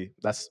obviously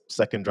that's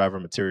second driver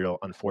material,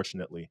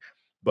 unfortunately.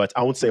 But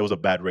I wouldn't say it was a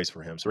bad race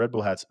for him. So Red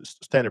Bull had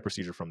standard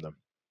procedure from them.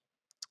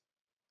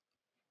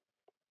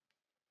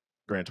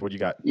 Grant, what do you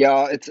got?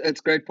 Yeah,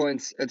 it's great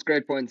points. It's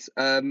great points.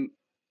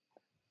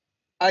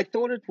 I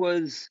thought it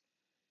was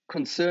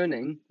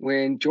concerning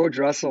when George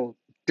Russell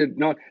did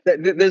not.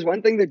 There's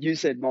one thing that you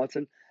said,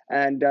 Martin,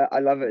 and I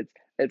love it.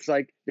 It's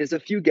like there's a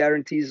few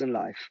guarantees in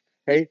life.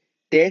 Hey,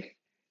 death,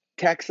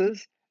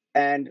 taxes,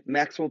 and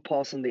Max will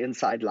pass on the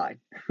inside line.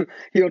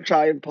 He'll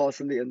try and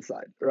pass on the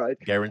inside, right?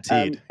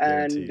 Guaranteed.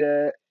 And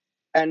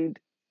Guaranteed.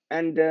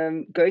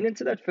 going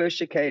into that first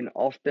chicane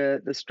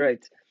after the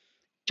straight,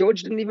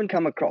 George didn't even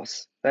come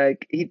across.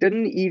 Like he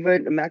didn't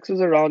even. Max was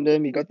around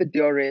him. He got the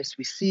DRS.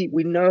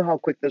 We know how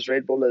quick this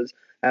Red Bull is,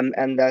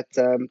 and that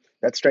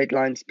straight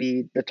line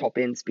speed, the top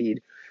end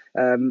speed,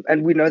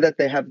 and we know that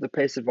they have the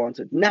pace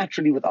advantage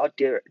naturally without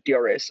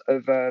DRS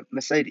over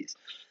Mercedes.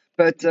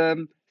 But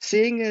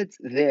seeing it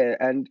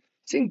there and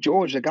seeing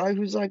George, a guy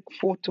who's like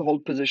fought to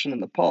hold position in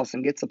the past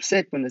and gets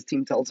upset when his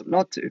team tells him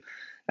not to,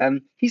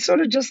 he sort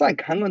of just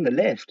like hung on the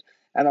left.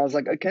 And I was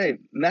like, okay,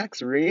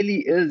 Max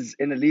really is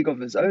in a league of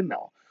his own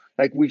now.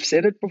 Like we've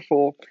said it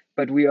before,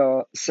 but we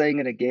are saying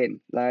it again.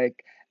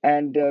 Like,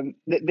 and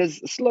there's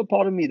still a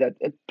part of me that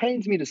it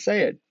pains me to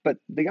say it, but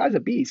the guy's a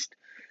beast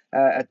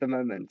at the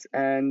moment,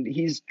 and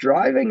he's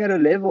driving at a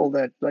level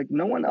that like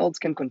no one else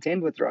can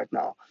contend with right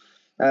now.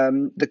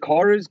 The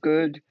car is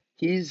good.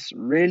 He's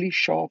really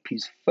sharp.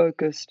 He's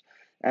focused,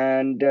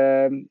 and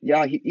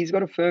yeah, he's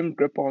got a firm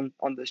grip on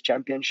this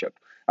championship.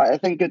 I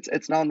think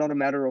it's now not a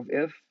matter of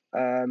if,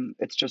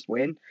 it's just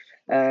when.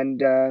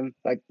 And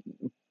like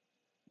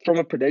from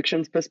a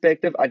predictions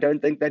perspective, I don't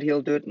think that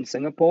he'll do it in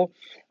Singapore.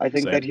 I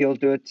think that Same. he'll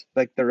do it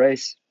like the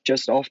race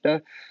just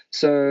after.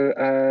 So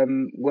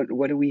what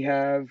do we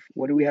have?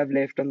 What do we have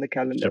left on the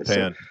calendar? So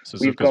Japan.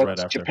 we've Suzuka's got right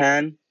after.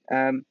 Japan.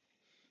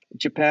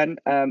 Japan.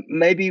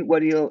 Maybe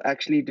what he'll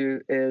actually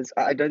do is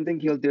I don't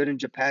think he'll do it in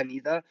Japan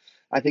either.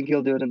 I think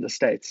he'll do it in the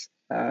States,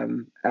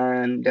 and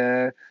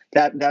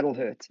that'll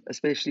hurt,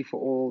 especially for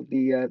all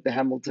the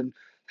Hamilton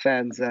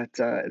fans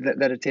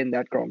that attend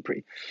that Grand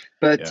Prix.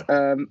 But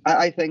Yeah.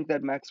 I think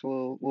that Max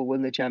will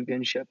win the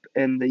championship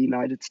in the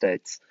United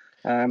States.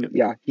 Yep.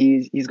 Yeah,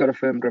 he's got a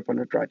firm grip on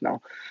it right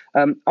now.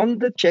 On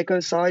the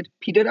Checo side,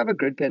 he did have a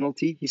grid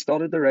penalty. He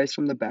started the race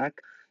from the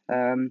back.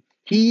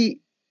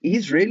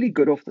 He's really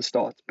good off the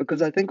start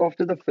because I think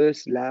after the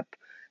first lap,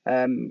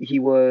 he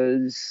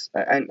was,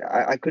 and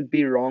I could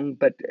be wrong,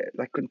 but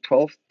like in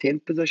 12th,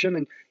 10th position,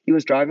 and he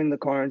was driving the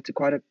car into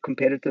quite a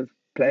competitive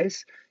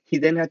place. He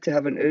then had to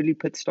have an early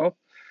pit stop,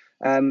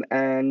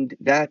 and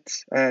that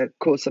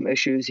caused some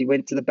issues. He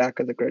went to the back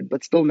of the grid,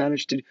 but still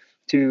managed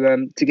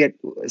to get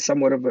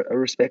somewhat of a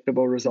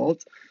respectable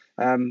result,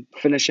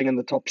 finishing in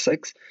the top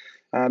six.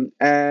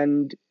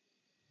 And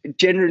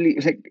generally,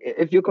 like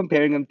if you're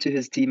comparing him to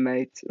his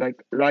teammate,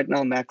 like right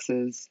now Max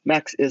is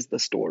the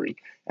story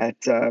at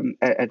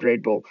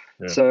Red Bull.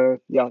 Yeah. So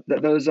yeah,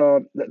 those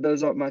are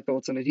my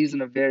thoughts on it. He's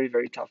in a very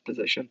very tough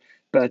position,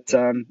 but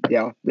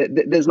yeah,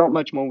 there's not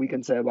much more we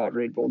can say about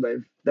Red Bull.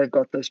 They've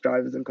got those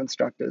drivers and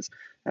constructors.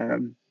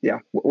 Yeah,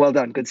 well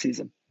done, good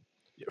season.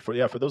 For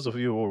those of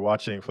you who are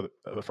watching for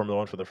Formula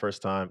One for the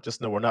first time, just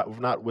know we've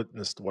not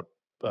witnessed what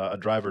a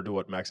driver do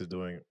what Max is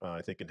doing.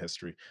 I think in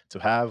history to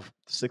have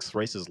 6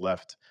 races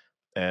left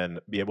and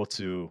be able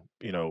to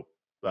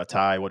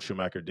tie what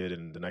Schumacher did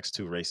in the next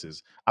 2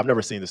 races. I've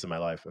never seen this in my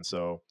life, and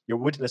so you're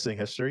witnessing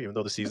history. Even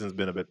though the season's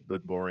been a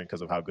bit boring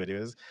because of how good he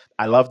is,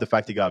 I love the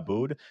fact he got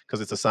booed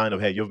because it's a sign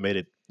of hey, you've made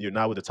it. You're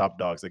now with the top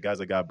dogs, the guys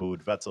that got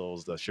booed,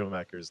 Vettels, the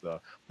Schumachers, the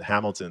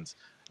Hamiltons.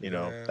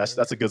 That's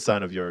Yeah. a good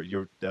sign of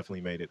you're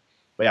definitely made it.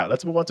 But yeah,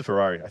 let's move on to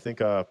Ferrari. I think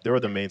they were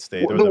the mainstay.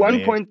 They were The the one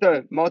main. point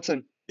though,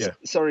 Martin. Yeah,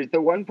 Sorry,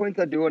 the one point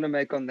I do want to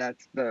make on that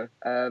though,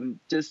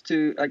 just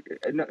to like,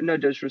 no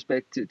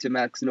disrespect to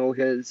Max nor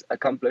his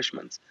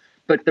accomplishments,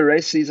 but the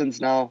race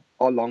seasons now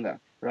are longer,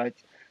 right?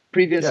 yeah,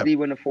 Previously,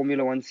 when a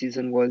Formula One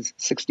season was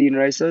 16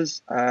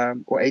 races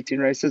or 18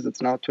 races,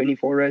 it's now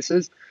 24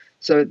 races.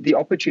 So the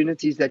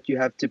opportunities that you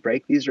have to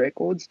break these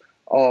records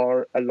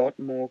are a lot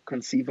more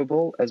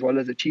conceivable as well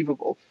as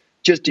achievable.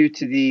 just due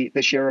to the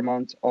sheer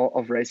amount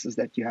of races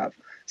that you have.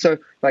 So,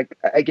 like,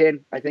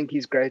 again, I think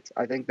he's great.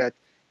 I think that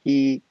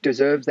he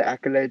deserves the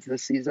accolades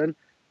this season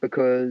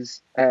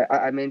because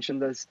I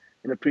mentioned this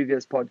in a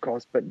previous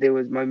podcast, but there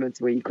was moments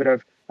where he could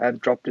have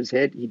dropped his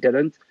head. He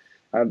didn't.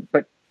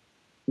 But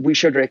we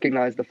should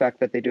recognize the fact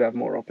that they do have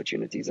more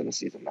opportunities in the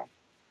season now.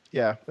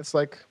 Yeah, it's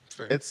like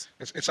Fair. it's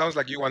It sounds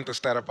like you want the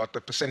stat about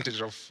the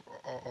percentage of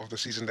the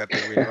season that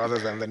they win rather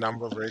than the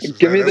number of races.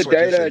 Give me the That's what you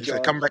say. data, You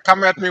say, John.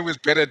 come at me with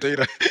better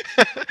data.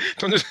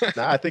 Don't just-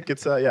 Nah, I think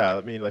it's yeah.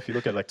 I mean, if you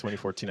look at like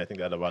 2014, I think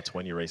they had about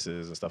 20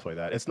 races and stuff like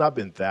that. It's not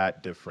been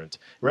that different.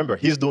 Remember,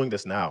 he's doing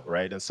this now,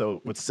 right? And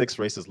so with 6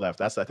 races left,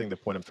 that's I think the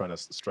point I'm trying to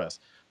stress.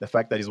 The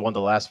fact that he's won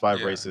the last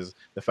 5 races,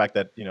 the fact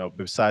that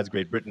besides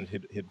Great Britain,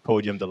 he'd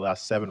podiumed the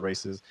last 7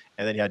 races,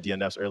 and then he had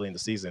DNFs early in the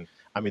season.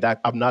 I mean,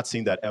 that I've not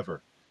seen that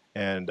ever.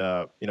 And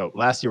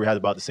last year we had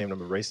about the same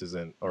number of races,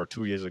 and or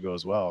 2 years ago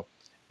as well.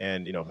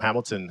 And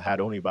Hamilton had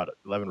only about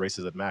 11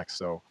 races at max.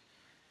 So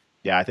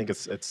yeah, I think I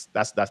think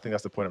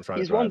that's the point I'm trying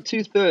to He's won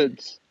drive.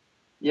 2/3.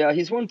 Yeah,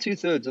 he's won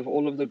 2/3 of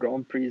all of the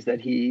Grand Prix that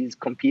he's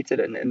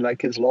competed in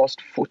like his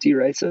last 40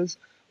 races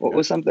Yeah.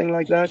 or something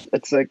like that.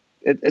 It's like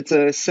it's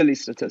a silly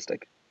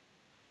statistic.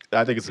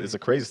 I think it's a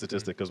crazy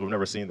statistic because we've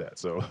never seen that.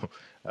 So,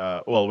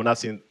 well, we're not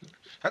seeing.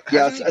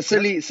 Yeah, hasn't a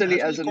silly hasn't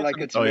he as in caught like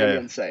them? it's Oh yeah, really yeah,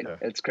 insane. yeah.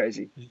 It's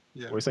crazy.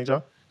 Yeah. What are you saying,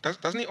 John?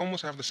 Doesn't he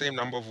almost have the same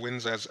number of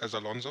wins as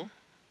Alonso?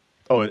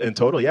 Oh, in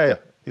total, yeah, yeah.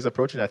 He's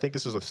approaching. I think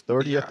this is his Yeah,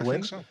 30th I think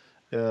win so.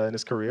 in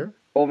his career.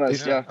 Almost,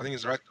 He's Yeah, yeah. I think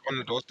it's right on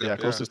the doorstep. yeah,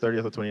 close Yeah. to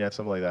his 30th or 29th,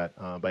 something like that.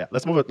 But yeah,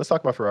 let's move it. Let's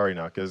talk about Ferrari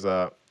now because they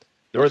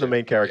were the Okay. main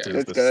Yeah. characters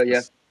Let's go. Yeah.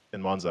 this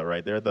in Monza,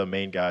 right? They're the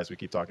main guys we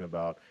keep talking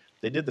about.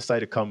 They did decide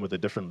to come with a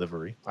different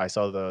livery. I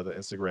saw the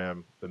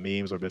Instagram, the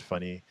memes were a bit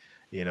funny.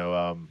 You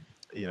know,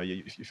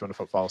 if you want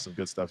to follow some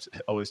good stuff,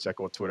 always check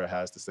what Twitter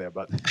has to say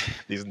about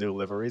these new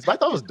liveries. But I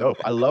thought it was dope.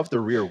 I love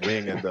the rear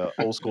wing and the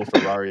old school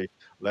Ferrari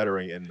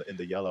lettering in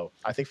the yellow.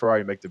 I think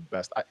Ferrari make the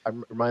best.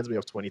 Reminds me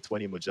of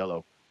 2020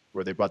 Mugello,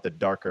 where they brought the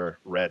darker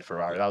red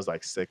Ferrari. That was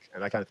like sick,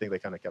 and I kind of think they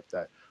kind of kept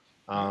that.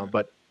 Yeah.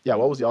 But yeah,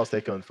 what was y'all's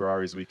take on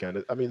Ferrari's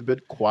weekend? I mean, a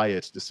bit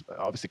quiet. Just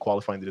obviously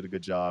qualifying, they did a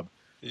good job,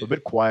 but a Yeah.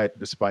 bit quiet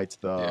despite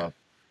Yeah.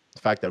 the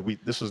fact that we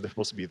this was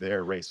supposed to be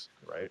their race,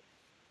 right?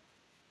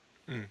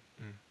 Mm,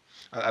 mm.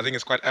 I think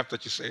it's quite apt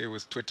that you say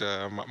with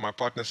Twitter. My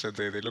partner said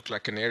they look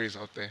like canaries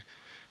out there,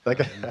 Like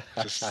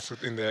just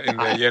in their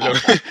yellow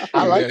I in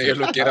their liked it.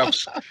 yellow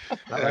get-ups.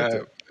 I liked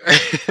it.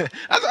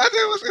 I think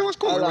it was I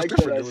cool. It was liked it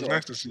different. It as was well.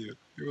 nice to see it.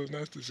 It was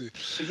nice to see.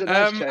 It's a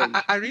nice I, change.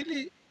 I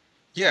really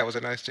Yeah, it was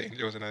a nice change.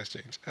 It was a nice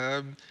change.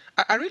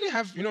 I really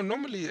have,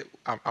 normally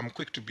I'm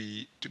quick to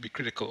be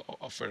critical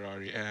of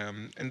Ferrari,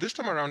 and this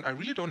time around, I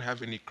really don't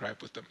have any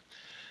gripe with them.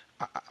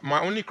 My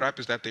only gripe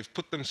is that they've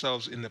put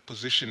themselves in a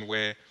position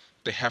where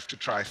they have to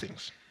try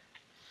things,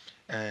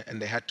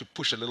 and they had to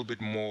push a little bit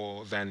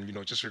more than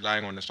just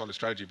relying on a solid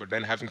strategy, but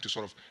then having to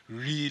sort of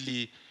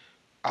really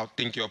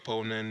outthink your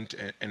opponent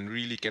and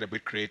really get a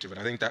bit creative. And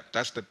I think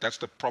that's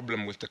the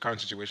problem with the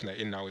current situation they're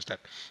in now, is that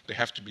they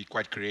have to be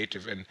quite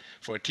creative. And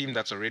for a team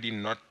that's already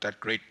not that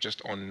great just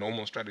on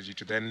normal strategy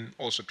to then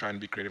also try and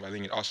be creative, I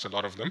think it asks a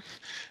lot of them,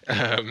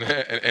 and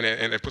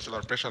it puts a lot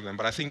of pressure on them.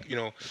 But I think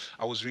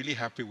I was really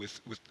happy with.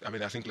 I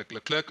mean, I think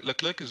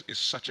Leclerc is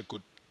such a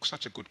good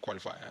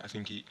qualifier. I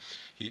think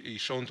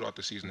he's shown throughout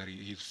the season that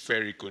he's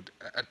very good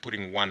at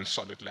putting one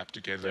solid lap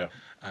together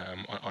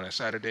Yeah. on a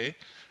Saturday.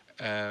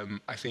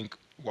 I think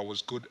what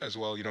was good as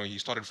well, he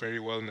started very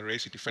well in the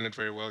race. He defended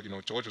very well.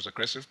 George was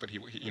aggressive, but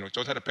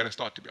George had a better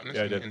start, to be honest,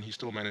 Yeah, I did. and he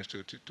still managed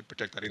to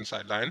protect that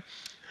inside line.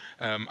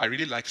 I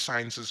really like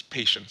Sainz's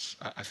patience.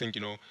 I think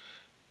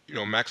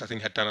Max, I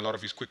think, had done a lot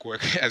of his quick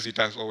work as he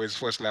does always,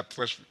 first lap,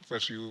 first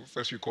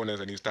few corners,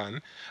 and he's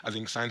done. I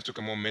think Sainz took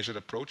a more measured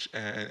approach,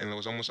 and there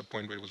was almost a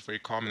point where it was very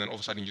calm, and then all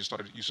of a sudden you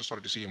just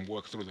started to see him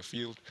work through the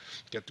field,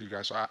 get through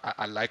guys. So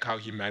I like how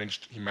he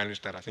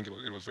managed that. I think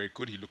it was very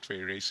good. He looked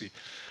very racy.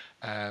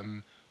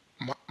 Um,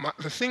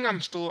 the thing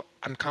I'm still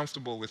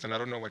uncomfortable with, and I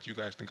don't know what you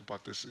guys think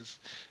about this,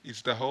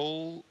 is the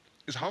whole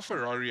is how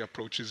Ferrari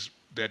approaches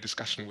their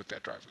discussion with their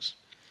drivers.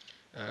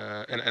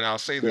 And I'll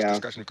say this Yeah.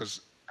 discussion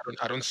because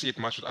I don't see it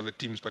much with other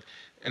teams, but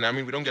and I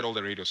mean we don't get all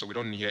the radio, so we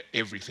don't hear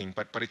everything.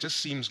 But it just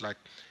seems like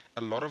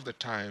a lot of the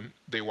time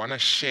they want to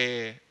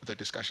share the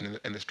discussion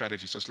and the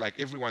strategy. So it's like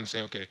everyone's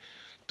saying, okay,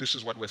 this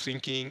is what we're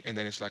thinking, and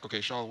then it's like, okay,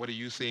 Charles, what do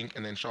you think?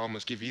 And then Charles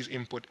must give his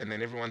input, and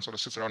then everyone sort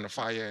of sits around the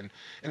fire,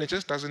 and it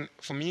just doesn't.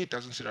 For me, it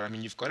doesn't sit around. I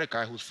mean, you've got a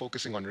guy who's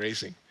focusing on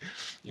racing,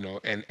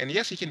 and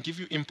yes, he can give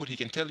you input. He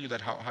can tell you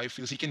that how he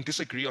feels. He can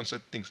disagree on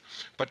certain things,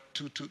 but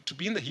to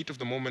be in the heat of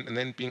the moment and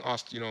then being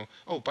asked,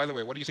 oh, by the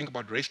way, what do you think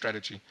about race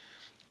strategy?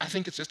 I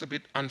think it's just a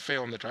bit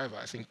unfair on the driver.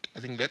 I think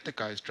let the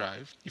guys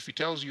drive. If he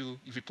tells you,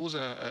 if he pulls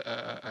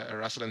a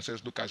Russell and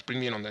says, "Look, guys,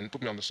 bring me in on and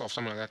put me on the soft,"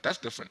 something like that, that's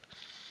different.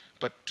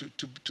 But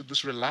to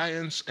this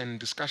reliance and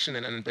discussion,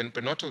 and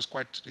Benotto is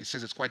quite. He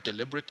says it's quite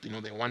deliberate.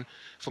 They want.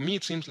 For me,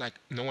 it seems like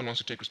no one wants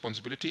to take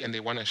responsibility, and they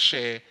want to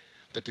share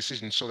the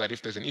decision so that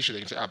if there's an issue, they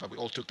can say, "Ah, but we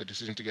all took the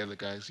decision together,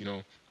 guys."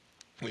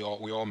 we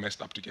all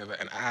messed up together,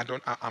 and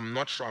I'm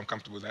not sure I'm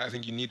comfortable with that. I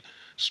think you need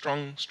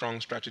strong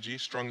strategy,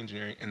 strong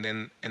engineering, and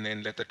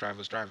then let the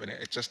drivers drive. And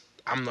it's just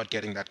I'm not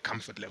getting that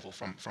comfort level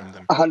from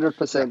them. That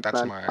 100%,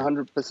 that's man. my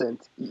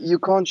 100%. You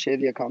can't share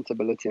the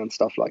accountability on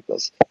stuff like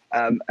this.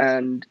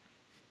 And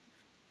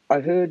I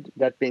heard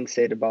that being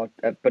said about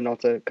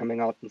Bonotto coming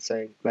out and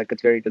saying, like,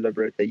 it's very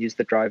deliberate. They use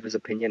the driver's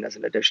opinion as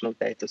an additional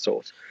data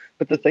source.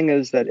 But the thing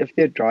is that if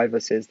their driver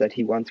says that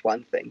he wants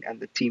one thing and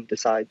the team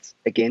decides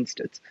against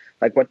it,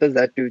 like, what does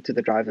that do to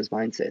the driver's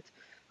mindset?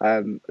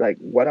 Like,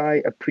 what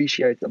I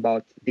appreciate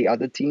about the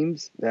other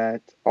teams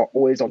that are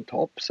always on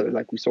top, so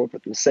like we saw it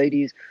with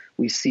Mercedes,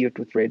 we see it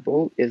with Red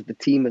Bull, is the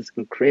team is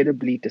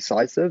incredibly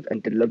decisive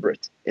and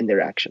deliberate in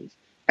their actions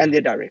and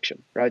their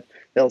direction, right?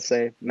 They'll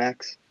say,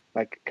 Max,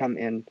 like, come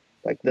in,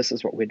 like, this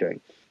is what we're doing.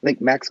 I think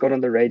Max got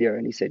on the radio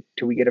and he said,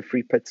 "Do we get a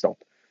free pit stop?"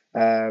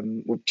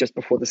 Just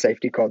before the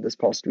safety car this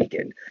past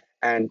weekend,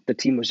 and the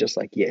team was just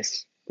like,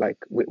 "Yes, like,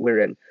 we're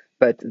in."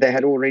 But they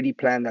had already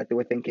planned that, they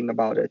were thinking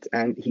about it,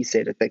 and he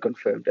said it, they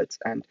confirmed it,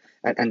 and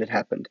it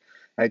happened.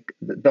 Like,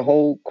 the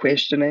whole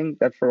questioning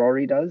that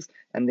Ferrari does,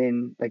 and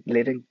then like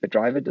letting the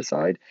driver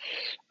decide,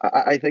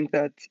 I think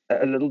that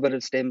a little bit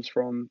of stems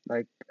from,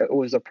 like, it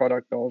was a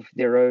product of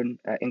their own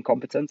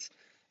incompetence,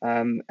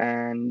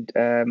 and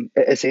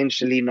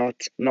essentially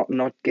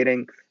not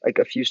getting like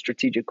a few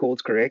strategic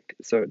calls correct.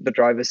 So the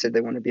driver said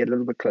they want to be a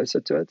little bit closer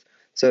to it.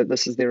 So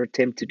this is their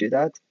attempt to do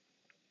that.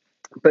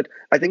 But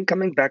I think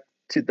coming back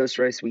to this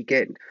race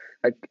weekend,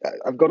 like,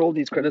 I've got all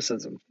these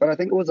criticisms, but I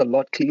think it was a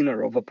lot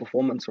cleaner of a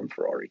performance from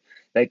Ferrari.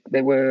 Like,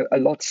 they were a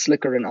lot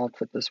slicker in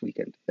outfit this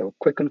weekend. They were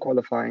quick in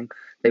qualifying.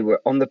 They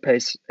were on the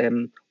pace,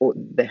 or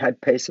they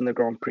had pace in the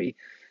Grand Prix.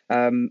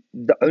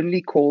 The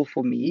only call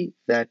for me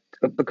that,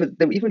 because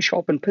they were even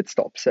sharp in pit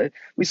stops. So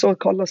we saw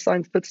Carlos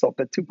Sainz pit stop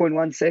at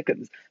 2.1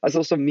 seconds. I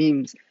saw some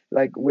memes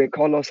like where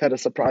Carlos had a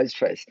surprise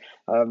face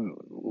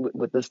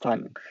with this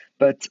timing.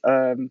 But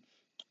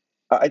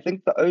I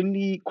think the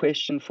only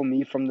question for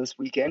me from this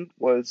weekend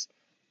was,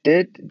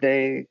 did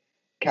they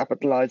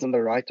capitalize on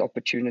the right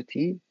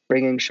opportunity,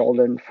 bringing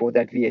Sheldon for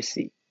that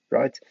VSC,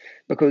 right?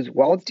 Because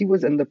whilst he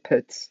was in the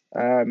pits,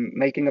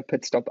 making a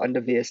pit stop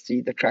under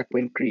VSC, the track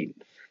went green.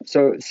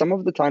 So some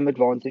of the time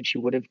advantage he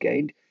would have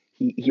gained,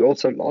 he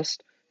also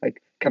lost,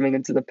 like, coming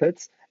into the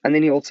pits, and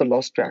then he also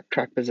lost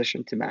track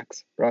position to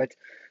Max, right?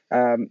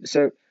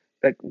 So,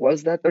 like,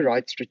 was that the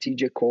right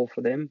strategic call for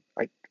them?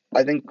 Like,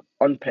 I think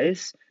on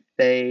pace,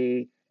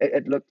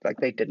 it looked like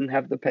they didn't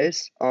have the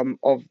pace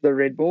of the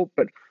Red Bull,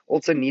 but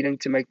also needing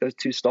to make those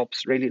two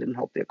stops really didn't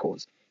help their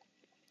cause.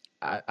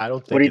 I don't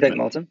What do think you think,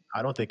 Martin?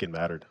 I don't think it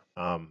mattered.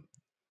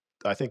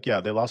 I think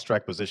yeah, they lost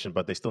track position,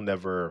 but they still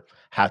never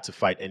had to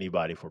fight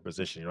anybody for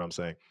position. You know what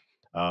I'm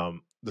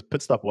saying? The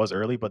pit stop was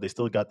early, but they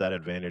still got that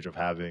advantage of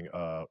having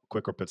a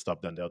quicker pit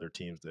stop than the other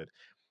teams did.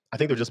 I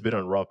think they've just been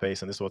on raw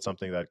pace, and this was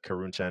something that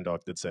Karun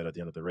Chandok did say at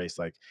the end of the race.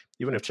 Like,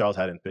 even if Charles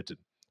hadn't pitted,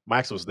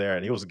 Max was there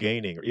and he was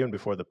gaining, even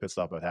before the pit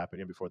stop had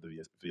happened, even before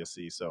the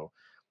VSC. So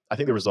I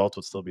think the results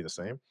would still be the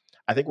same.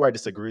 I think where I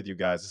disagree with you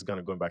guys is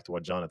going back to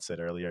what John had said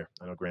earlier.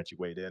 I know Grant, you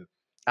weighed in.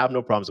 I have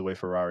no problems the way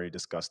Ferrari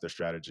discussed their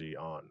strategy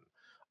on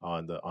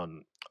the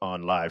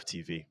on live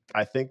TV.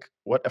 I think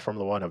what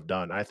Formula One have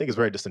done, I think, is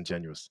very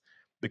disingenuous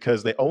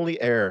because they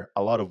only air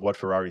a lot of what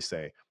Ferrari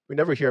say. We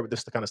never hear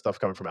this kind of stuff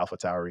coming from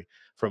AlphaTauri,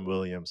 from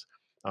Williams.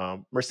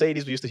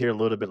 Mercedes, we used to hear a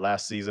little bit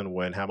last season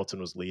when Hamilton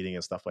was leading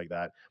and stuff like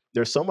that.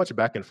 There's so much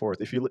back and forth.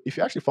 If you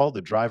actually follow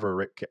the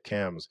driver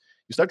cams,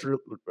 you start to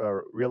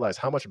realize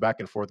how much back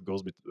and forth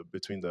goes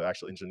between the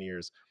actual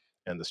engineers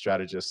and the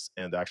strategists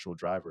and the actual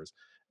drivers.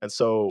 And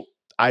so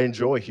I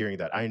enjoy hearing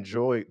that. I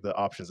enjoy the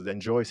options. I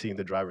enjoy seeing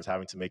the drivers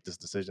having to make these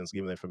decisions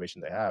given the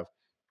information they have.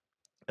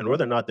 And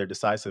whether or not they're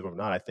decisive or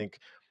not, I think,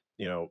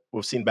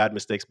 we've seen bad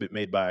mistakes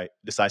made by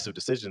decisive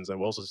decisions, and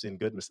we've also seen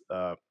good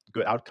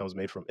outcomes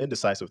made from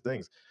indecisive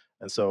things.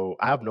 And so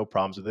I have no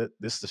problems with it.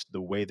 This is the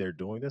way they're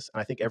doing this,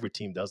 and I think every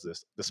team does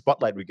this. The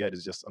spotlight we get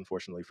is just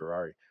unfortunately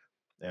Ferrari,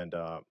 and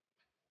I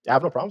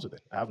have no problems with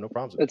it. I have no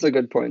problems with it. It's a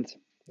good point.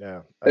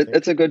 Yeah, I think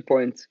It's a good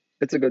point.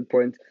 It's a good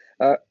point.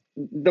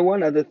 The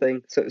one other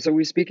thing, so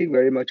we're speaking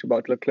very much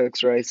about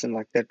Leclerc's race and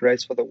like that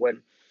race for the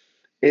win,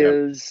 yeah.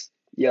 is,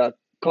 yeah,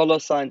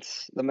 Carlos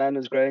Sainz, the man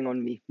is growing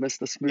on me,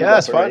 Mr. Smooth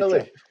Yes,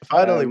 Operator.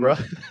 finally, bro. Um,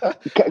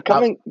 I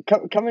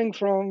coming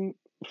from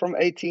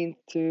 18th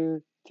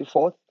to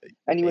fourth,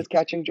 and he was eight.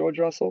 catching George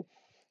Russell.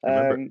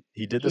 Remember,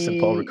 he did this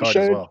in Paul He Ricard as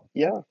showed, well.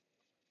 yeah,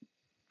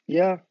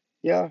 yeah,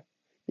 yeah,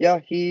 yeah.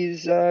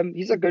 He's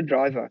a good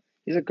driver.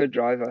 He's a good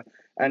driver,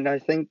 and I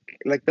think,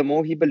 like, the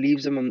more he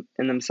believes in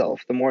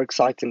himself, the more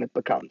exciting it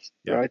becomes.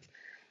 Yeah.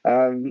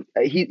 Right?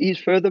 He's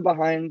further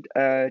behind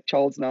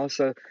Charles now,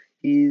 so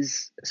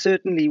he's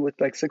certainly, with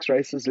like 6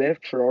 races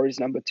left, Ferrari's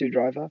number 2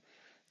 driver.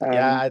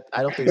 Yeah, Um,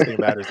 I don't think this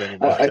thing matters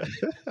anymore.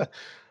 I,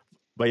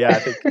 But yeah, I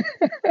think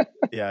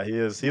yeah, he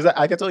is.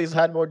 I can tell he's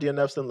had more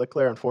DNFs than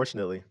Leclerc,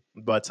 unfortunately.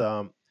 But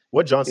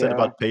what John said yeah,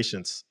 about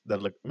patience, that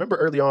remember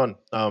early on,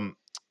 there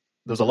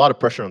was a lot of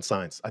pressure on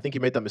Sainz. I think he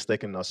made that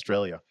mistake in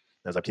Australia.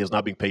 As like he was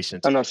not being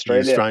patient. In He was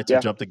Australia, trying to yeah,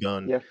 jump the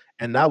gun. yeah.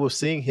 And now we're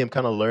seeing him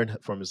kind of learn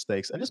from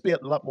mistakes and just be a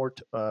lot more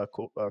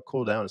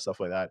cool down and stuff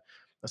like that.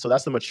 And so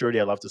that's the maturity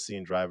I love to see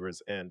in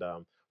drivers. And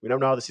we don't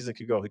know how the season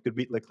could go. He could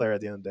beat Leclerc at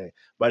the end of the day.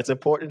 But it's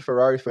important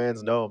Ferrari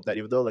fans know that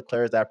even though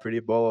Leclerc is that pretty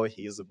boy,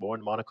 he is born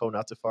in Monaco,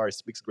 not too far. He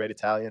speaks great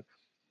Italian.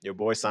 Your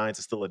boy Science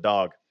is still a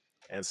dog.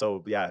 And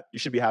so, yeah, you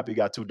should be happy you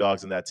got two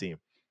dogs in that team.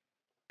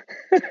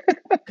 Yeah,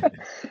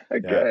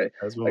 Okay,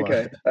 let's move on.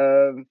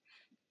 okay,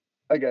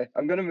 okay.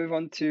 I'm gonna move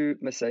on to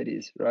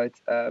Mercedes, right?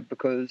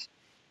 Because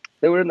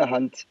they were in the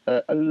hunt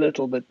a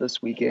little bit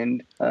this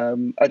weekend.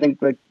 I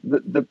think like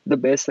the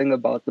best thing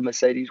about the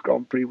Mercedes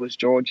Grand Prix was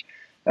George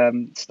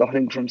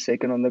starting from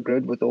second on the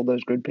grid with all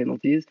those grid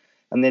penalties,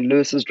 and then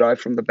Lewis's drive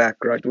from the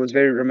back, right, was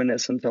very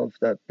reminiscent of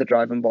the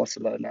drive in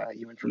Barcelona.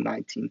 He went from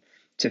 19th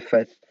to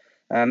fifth,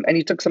 and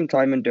he took some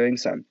time in doing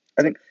so.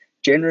 I think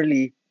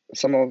generally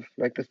some of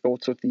like the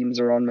thoughts or themes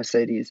around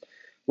Mercedes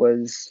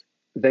was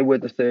they were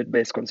the third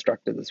best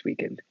constructor this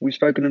weekend. We've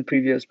spoken in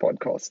previous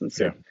podcasts and Yeah.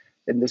 said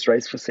in this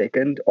race for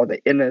second? Are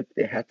they in it?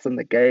 Their hats in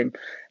the game.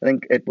 I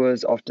think it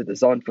was after the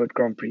Zandvoort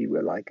Grand Prix,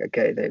 we're like,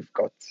 okay, they've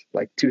got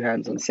like two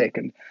hands on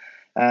second,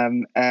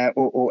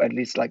 or at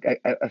least like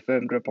a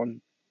firm grip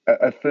on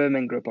a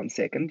firming grip on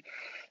second.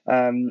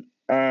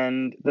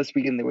 And this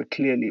weekend they were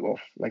clearly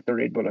off like the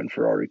Red Bull and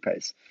Ferrari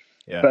pace.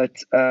 Yeah. But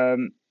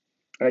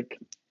like,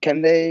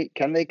 can they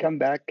come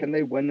back? Can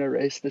they win a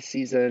race this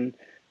season?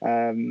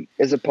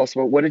 Is it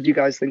possible? What did you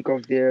guys think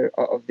of their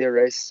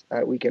race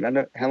weekend? I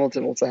know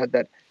Hamilton also had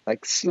that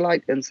like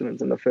slight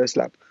incident in the first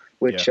lap, Yeah.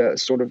 which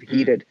sort of Mm,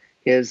 heated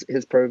his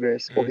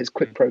progress or mm, his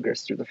quick mm.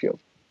 progress through the field.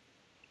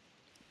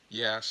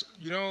 Yes,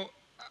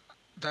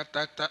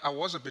 that I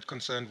was a bit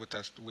concerned with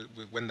that with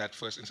when that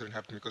first incident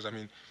happened, because I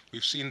mean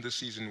we've seen this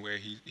season where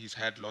he's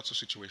had lots of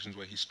situations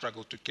where he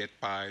struggled to get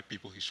by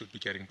people he should be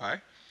getting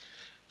by.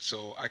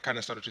 So I kind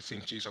of started to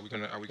think, geez, are we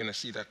gonna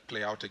see that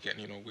play out again?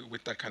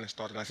 With that kind of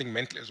start, and I think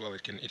mentally as well,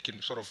 it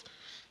can sort of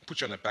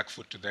put you on the back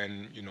foot to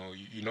then you know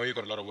you've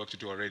got a lot of work to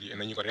do already, and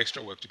then you got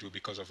extra work to do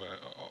because of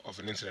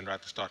an incident right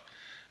at the start.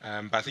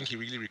 But I think he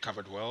really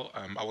recovered well.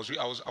 I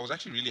was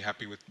actually really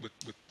happy with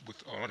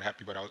or not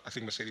happy, but I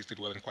think Mercedes did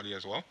well in quali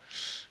as well.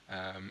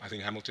 I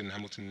think Hamilton,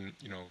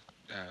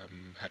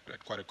 had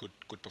quite a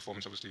good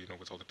performance, obviously,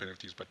 with all the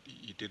penalties, but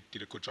he did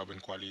a good job in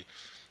quali.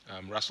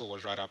 Russell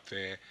was right up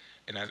there,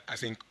 and I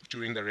think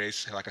during the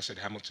race, like I said,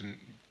 Hamilton,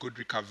 good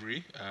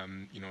recovery,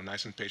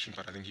 nice and patient,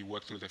 but I think he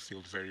worked through the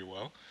field very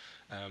well.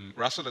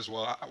 Russell as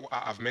well,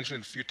 I've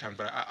mentioned it a few times,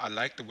 but I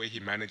like the way he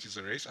manages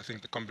the race. I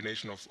think the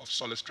combination of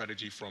solid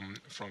strategy from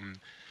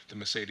the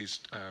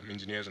Mercedes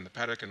engineers and the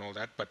paddock and all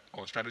that,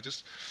 or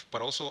strategists,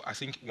 but also I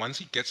think once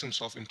he gets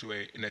himself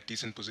in a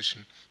decent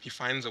position, he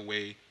finds a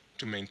way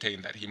to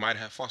maintain that. He might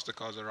have faster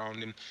cars around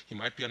him, he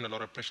might be under a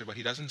lot of pressure, but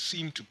he doesn't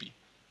seem to be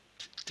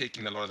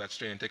taking a lot of that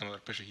strain and taking a lot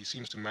of pressure. He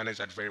seems to manage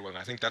that very well. And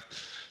I think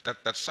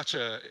that's such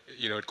a,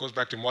 it goes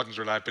back to Martin's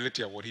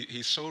reliability award.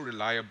 He's so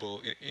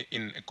reliable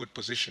in a good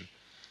position.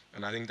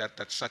 And I think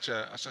that's such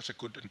a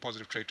good and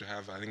positive trait to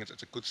have. I think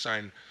it's a good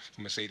sign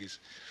for Mercedes.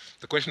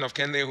 The question of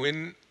can they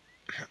win,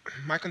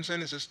 my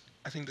concern is just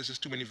I think there's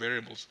just too many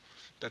variables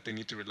that they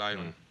need to rely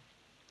on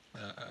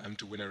Mm.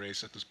 to win a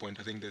race at this point.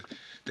 I think that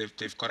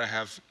they've got to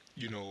have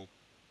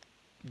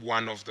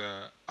one of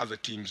the other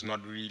teams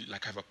not really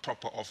like have a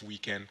proper off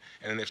weekend,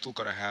 and then they've still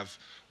got to have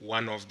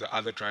one of the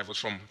other drivers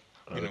from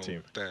Another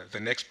team. the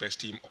next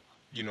best team,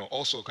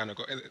 also kind of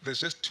go. There's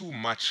just too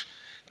much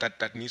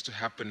that needs to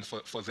happen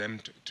for them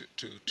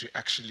to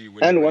actually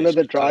win a And one race of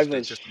the because they're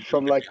drivers just a little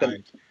from bit like the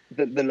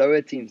behind. the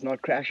lower teams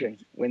not crashing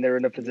when they're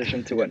in a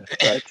position to win,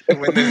 right?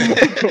 When they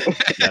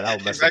Yeah,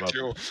 that'll mess them up.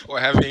 exactly, or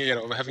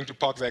having to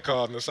park their car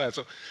on the side.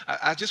 So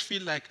I just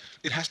feel like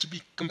it has to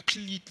be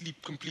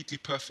completely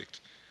perfect.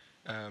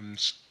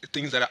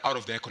 Things that are out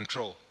of their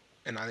control,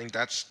 and I think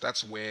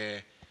that's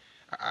where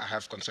I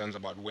have concerns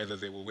about whether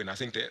they will win. I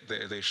think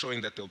they're showing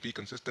that they'll be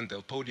consistent.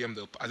 They'll podium.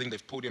 I think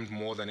they've podiumed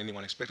more than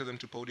anyone expected them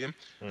to podium,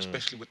 Mm.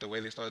 especially with the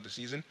way they started the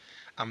season.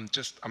 I'm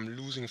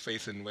losing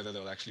faith in whether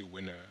they'll actually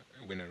win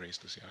a race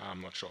this year.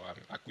 I'm not sure.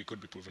 We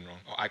could be proven wrong,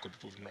 or I could be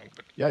proven wrong,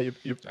 but Yeah, you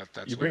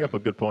that's you where bring up I'm.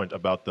 a good point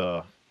about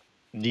the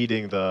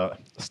needing the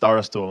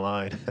stars to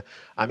align.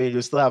 I mean,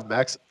 you still have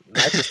Max.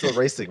 Max is still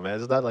racing, man.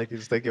 It's not like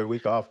he's taking a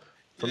week off.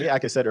 For me, Yeah.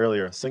 like I said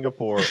earlier,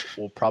 Singapore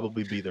will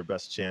probably be their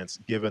best chance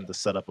given the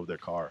setup of their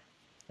car.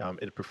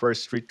 It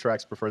prefers street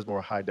tracks, prefers more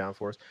high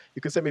downforce.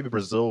 You could say maybe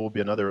Brazil will be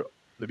another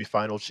maybe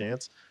final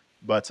chance,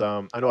 but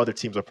I know other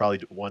teams will probably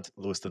want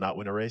Lewis to not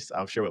win a race.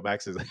 I'm sure what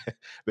Max is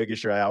making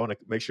sure. I want to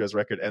make sure his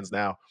record ends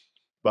now.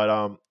 But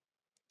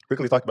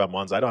quickly talk about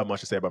Monza. I don't have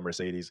much to say about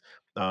Mercedes.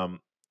 Um,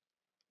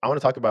 I want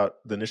to talk about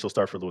the initial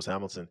start for Lewis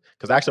Hamilton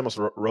because I actually almost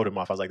wrote him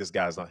off. I was like, this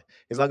guy's not,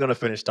 he's not going to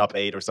finish top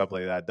 8 or something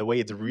like that. The way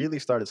it really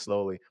started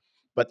slowly,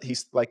 but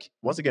he's like,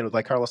 once again,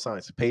 like Carlos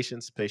Sainz,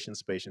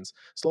 patience.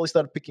 Slowly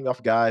started picking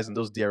off guys and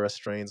those DRS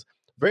trains.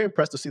 Very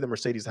impressed to see the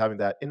Mercedes having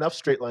that enough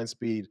straight line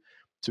speed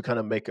to kind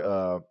of make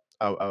a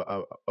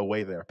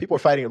way there. People are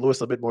fighting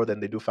Lewis a bit more than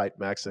they do fight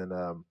Max and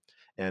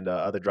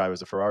other drivers,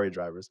 the Ferrari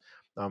drivers.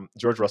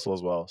 George Russell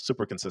as well,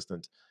 super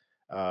consistent.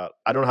 I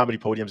don't know how many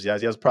podiums he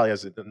has. He has probably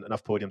has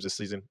enough podiums this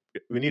season.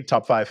 We need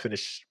top five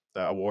finish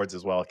awards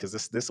as well, because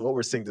this what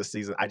we're seeing this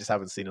season, I just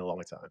haven't seen in a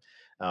long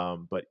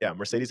time. But yeah,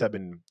 Mercedes have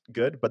been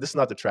good, but this is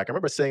not the track. I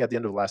remember saying at the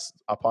end of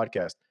last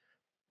podcast,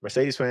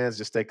 Mercedes fans,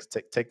 just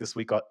take this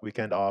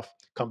weekend off,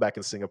 come back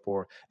in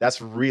Singapore. That's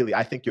really,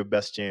 I think, your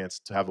best chance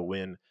to have a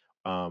win.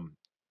 Um,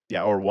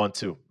 yeah, or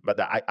 1-2. But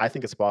I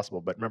think it's possible.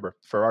 But remember,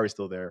 Ferrari's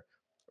still there.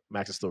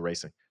 Max is still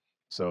racing.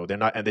 So they're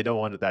not, and they don't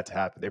want that to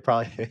happen. They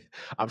probably,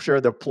 I'm sure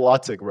they're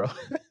plotting, bro.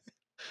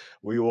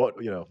 We want,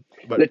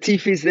 but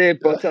Latifi's there,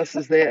 Bottas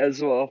is there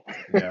as well.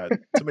 yeah,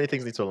 too many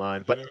things need to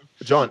align. But Yeah.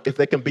 John, if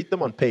they can beat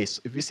them on pace,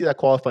 if you see that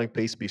qualifying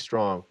pace be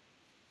strong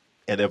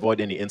and they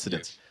avoid any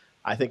incidents,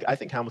 Yes. I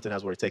think Hamilton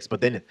has what it takes.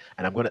 But then,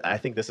 and I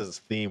think this is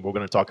a theme we're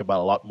gonna talk about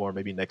a lot more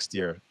maybe next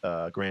year.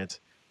 Grant,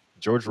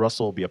 George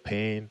Russell will be a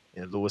pain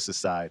in Lewis's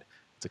side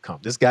to come.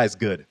 This guy's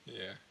good.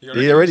 Yeah.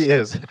 He already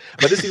is.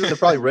 But this season they're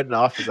probably written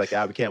off. He's like,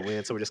 we can't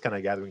win, so we're just kind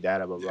of gathering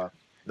data, blah, blah, Yeah. blah.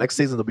 Next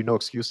season there'll be no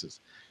excuses.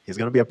 He's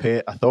gonna be a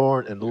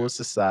thorn in Yeah.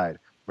 Lewis's side.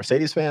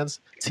 Mercedes fans,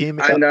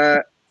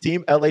 And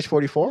team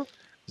LH44,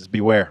 just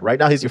beware. Right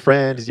now he's your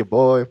friend, Yeah. he's your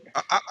boy.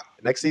 I,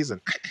 Next season,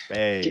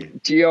 hey,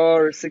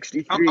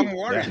 GR63. I'm yeah,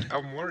 worried.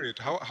 I'm worried.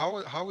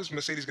 How is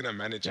Mercedes going to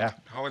manage it? yeah,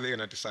 How are they going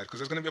to decide? Because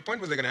there's going to be a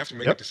point where they're going to have to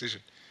make a yep. decision,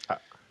 Uh,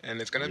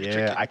 and it's going to be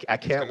yeah, tricky. I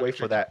It's can't going to be wait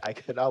for tricky. that. I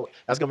cannot.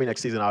 That's gonna be next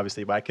season,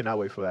 obviously, but I cannot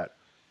wait for that.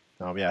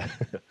 Yeah,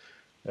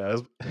 yeah.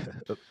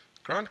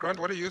 Grant,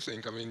 what do you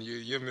think? I mean,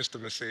 you're Mr.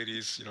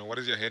 Mercedes. What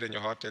is your head and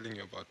your heart telling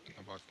you about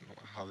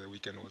how the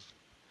weekend was?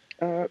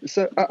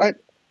 So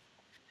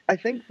I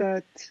think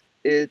that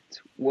it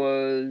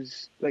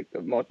was like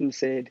Martin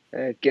said,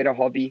 get a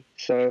hobby.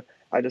 So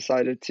I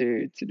decided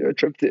to do a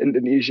trip to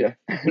Indonesia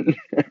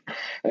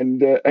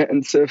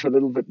and surf a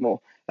little bit more.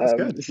 That's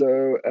good.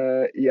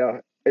 Yeah,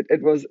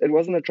 it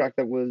wasn't a track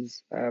that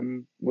was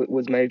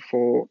made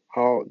for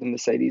how the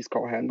Mercedes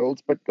car handles,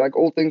 but like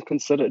all things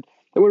considered,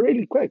 they were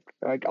really quick.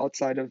 Like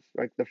outside of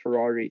like the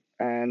Ferrari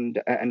and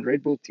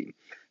Red Bull team,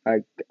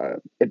 like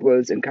it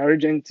was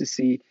encouraging to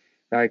see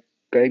like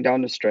going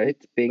down the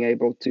straight, being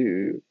able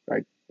to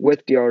like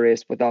with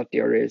DRS, without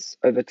DRS,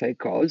 overtake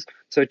cars.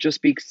 So it just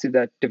speaks to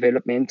that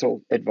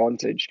developmental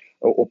advantage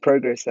or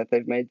progress that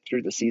they've made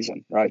through the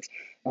season, right?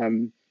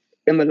 Um,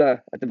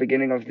 Imola at the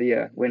beginning of the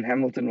year when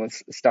Hamilton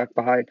was stuck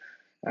behind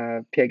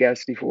Pierre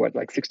Gasly for what,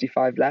 like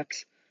 65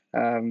 laps.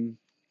 Um,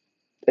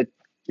 it,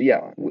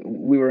 yeah,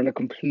 we were in a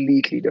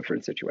completely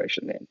different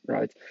situation then,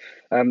 right?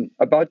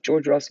 About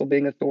George Russell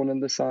being a thorn in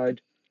the side,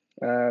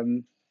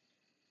 um,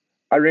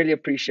 I really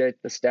appreciate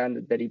the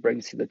standard that he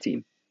brings to the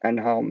team and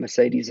how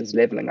Mercedes is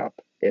leveling up.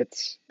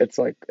 It's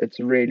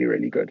really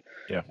really good.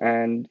 Yeah,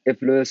 And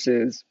if Lewis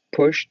is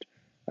pushed,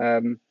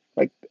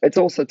 like it's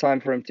also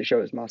time for him to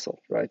show his muscle,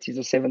 right? He's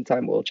a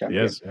seven-time world he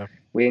champion. is. Yeah,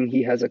 When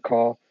he has a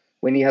car,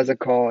 when he has a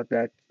car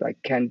that like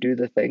can do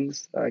the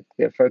things, like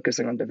they're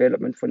focusing on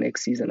development for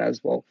next season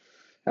as well,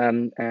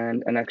 and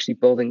actually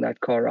building that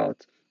car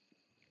out.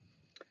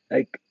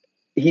 Like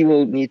he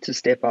will need to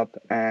step up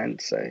and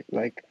say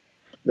like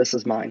this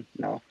is mine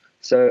now.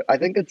 So I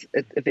think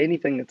if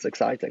anything, it's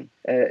exciting.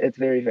 It's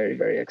very, very,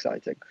 very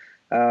exciting,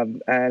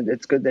 and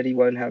it's good that he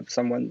won't have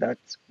someone that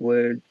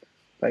would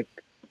like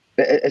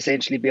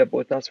essentially be a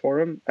Bottas for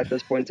him at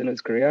this point in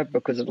his career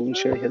because it'll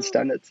ensure his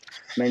standards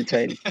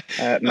maintain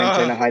maintain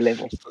a Ah, high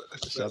level.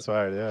 it's shots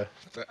fired. Yeah,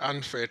 the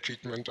unfair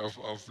treatment of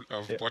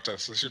yeah,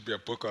 Bottas. There should be a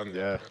book on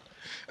that.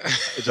 yeah.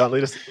 John,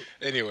 lead us.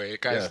 Anyway, Yeah,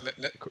 guys,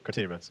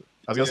 continue, man.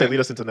 I was gonna say yeah, lead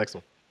us into the next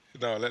one.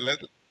 no,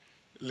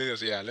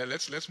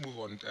 let's move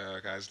on,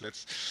 guys.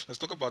 Let's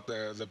talk about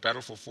the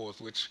battle for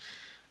fourth, which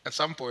at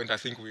some point I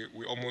think we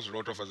almost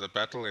wrote off as a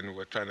battle, and we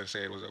were trying to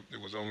say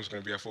it was almost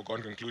going to be a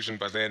foregone conclusion.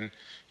 But then,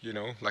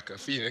 like a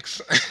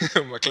phoenix,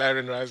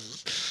 McLaren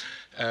rises.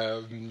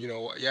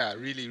 Yeah,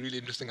 really really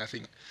interesting. I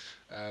think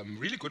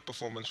really good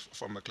performance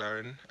from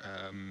McLaren.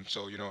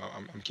 So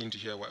I'm keen to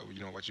hear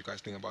what you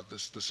guys think about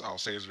this I'll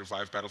say is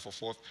revived battle for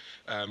fourth.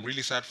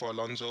 Really sad for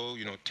Alonso.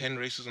 10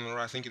 races in a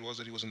row I think it was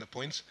that he was in the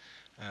points.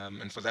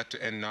 And for that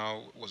to end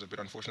now was a bit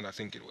unfortunate. I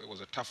think it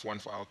was a tough one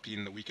for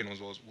Alpine. The weekend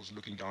was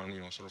looking down,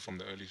 sort of from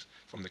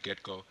the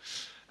get-go.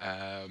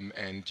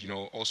 And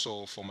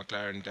also for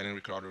McLaren, Daniel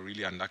Ricciardo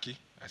really unlucky.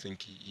 I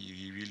think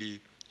he really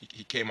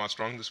he came out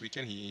strong this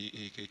weekend.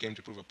 He came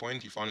to prove a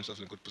point. He found himself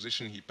in a good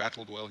position. He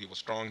battled well. He was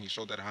strong. He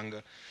showed that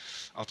hunger.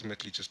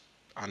 Ultimately, just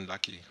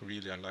unlucky,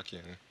 really unlucky.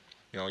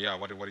 And yeah.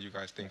 What do you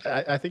guys think?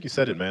 I think you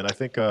said it, man. I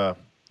think I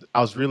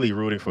was really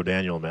rooting for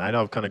Daniel, man. I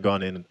know I've kind of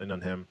gone in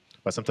on him,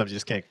 but sometimes you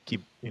just can't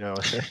keep,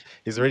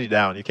 he's already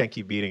down. You can't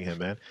keep beating him,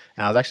 man.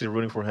 And I was actually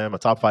rooting for him. A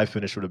top five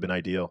finish would have been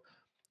ideal.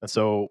 And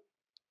so,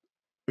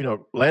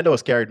 Lando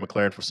has carried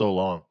McLaren for so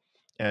long,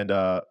 and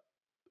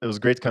it was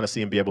great to kind of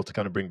see him be able to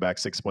kind of bring back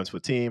 6 points for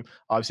the team.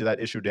 Obviously, that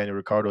issue, Daniel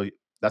Ricciardo,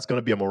 that's going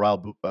to be a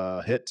morale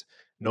hit,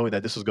 knowing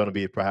that this was going to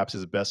be perhaps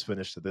his best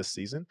finish to this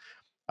season.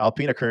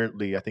 Alpina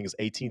currently, I think, is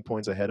 18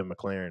 points ahead of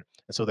McLaren,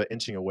 and so they're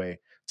inching away.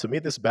 To me,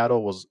 this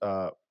battle was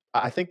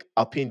I think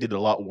Alpine did a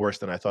lot worse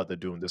than I thought they'd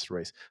do in this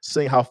race.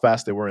 Seeing how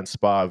fast they were in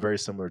Spa, a very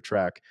similar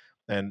track,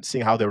 and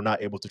seeing how they were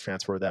not able to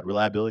transfer that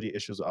reliability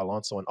issues with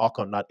Alonso, and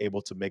Ocon not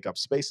able to make up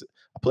space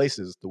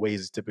places the way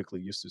he's typically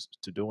used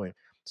to doing.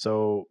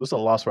 So this is a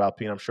loss for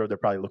Alpine. I'm sure they're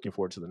probably looking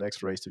forward to the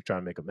next race to try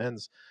and make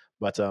amends.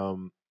 But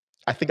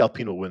I think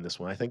Alpine will win this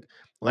one. I think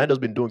Lando's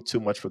been doing too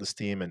much for this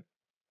team, and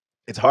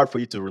it's hard for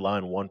you to rely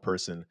on one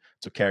person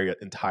to carry an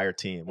entire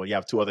team when you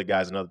have two other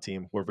guys in another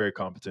team who are very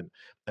competent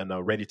and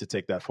ready to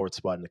take that fourth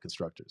spot in the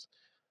constructors.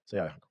 So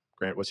yeah,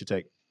 Grant, what's your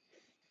take?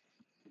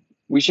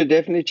 We should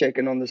definitely check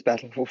in on this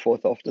battle for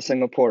fourth after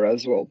Singapore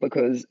as well,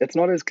 because it's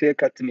not as clear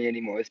cut to me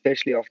anymore,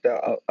 especially after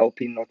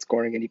Alpine not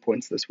scoring any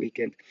points this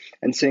weekend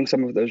and seeing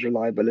some of those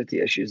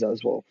reliability issues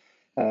as well.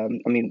 I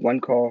mean,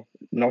 one car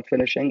not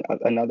finishing,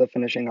 another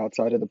finishing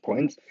outside of the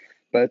points.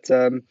 But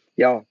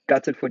yeah,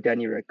 gutted for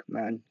Danny Rick,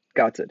 man.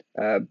 Gutted.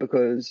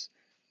 Because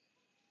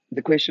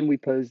the question we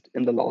posed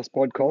in the last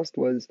podcast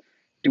was,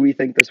 do we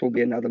think this will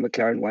be another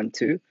McLaren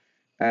 1-2?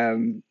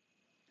 Um,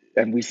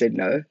 and we said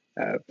no.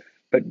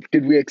 But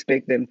did we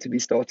expect them to be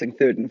starting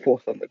third and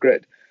fourth on the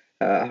grid?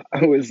 I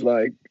was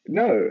like,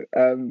 no.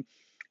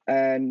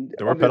 And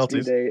There were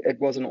obviously, penalties. it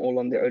wasn't all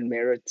on their own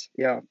merit.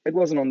 Yeah, it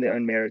wasn't on their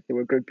own merit. There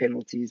were grid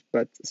penalties,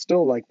 but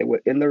still, like they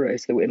were in the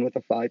race, they were in with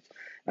a fight.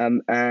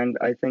 And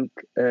I think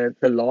the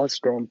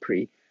last Grand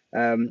Prix,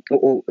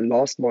 or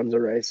last Monza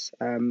race,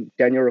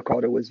 Daniel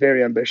Ricciardo was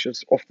very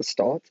ambitious off the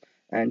start,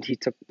 and he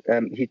took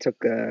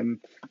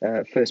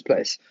first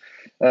place.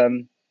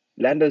 Um,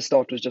 Lando's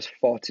start was just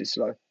far too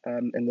slow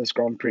in this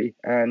Grand Prix.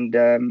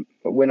 And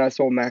when I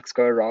saw Max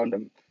go around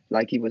him,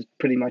 like he was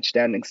pretty much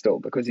standing still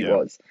because he Yeah.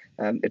 was.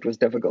 It was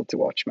difficult to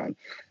watch, man.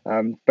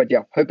 But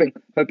yeah, hoping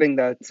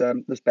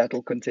that this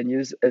battle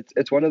continues.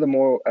 It's one of the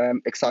more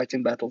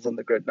exciting battles on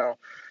the grid now,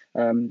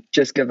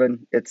 just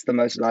given it's the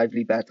most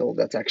lively battle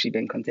that's actually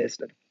been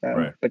contested.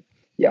 Right. But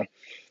yeah,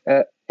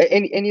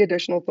 any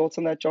additional thoughts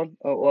on that, John?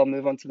 Or I'll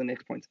move on to the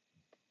next point.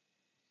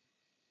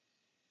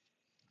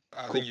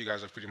 I think Cool. you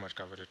guys have pretty much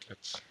covered it.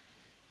 Let's.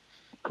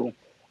 Cool.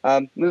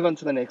 Move on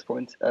to the next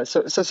point.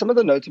 So some of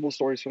the notable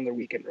stories from the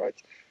weekend, right?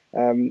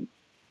 Um,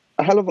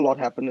 a hell of a lot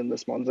happened in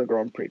this Monza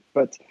Grand Prix,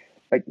 but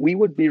like we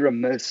would be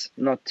remiss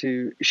not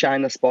to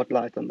shine a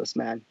spotlight on this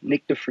man,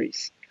 Nick de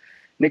Vries.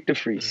 Nick de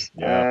Vries,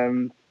 Yeah.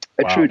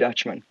 a true Wow.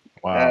 Dutchman.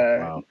 Wow.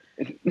 Uh,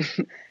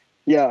 Wow.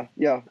 yeah.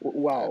 Yeah.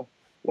 Wow.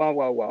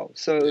 Yeah,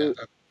 So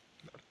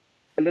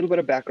a little bit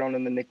of background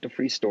on the Nick de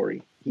Vries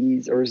story.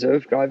 He's a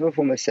reserve driver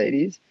for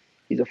Mercedes.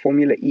 He's a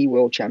Formula E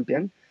world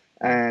champion,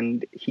 Wow.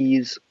 and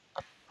he's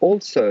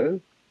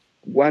also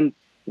one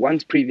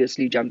once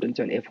previously jumped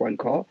into an F1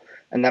 car,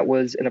 and that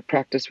was in a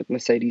practice with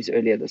Mercedes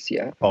earlier this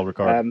year. Paul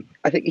Ricard.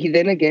 I think he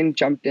then again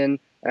jumped in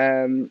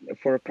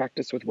for a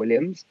practice with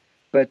Williams,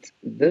 but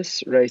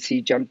this race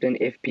he jumped in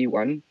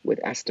FP1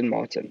 with Aston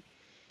Martin.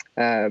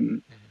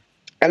 Um,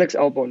 Alex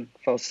Albon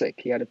fell sick.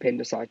 He had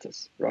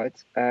appendicitis, right?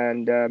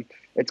 And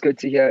it's good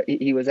to hear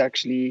he was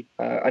actually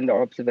under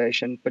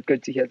observation, but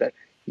good to hear that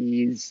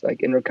he's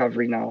like in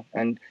recovery now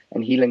and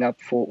healing up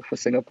for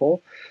Singapore.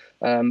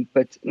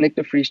 But Nick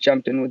de Vries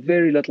jumped in with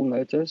very little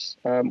notice,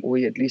 or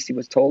at least he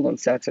was told on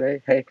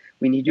Saturday, hey,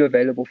 we need you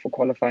available for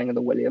qualifying in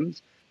the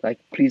Williams. Like,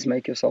 please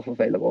make yourself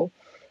available.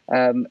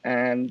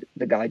 And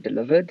the guy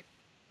delivered.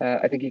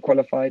 I think he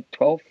qualified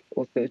 12th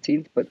or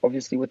 13th, but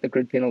obviously with the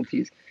grid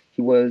penalties,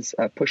 he was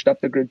pushed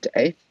up the grid to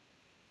 8th.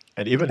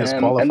 And even his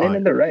And then qualifying,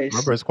 in the race,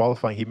 remember his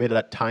qualifying, he made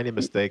that tiny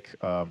mistake,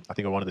 I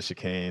think on one of the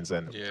chicanes,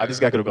 and this yeah,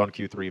 guy could have gone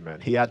Q3, man.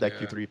 He had that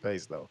yeah. Q3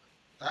 pace, though.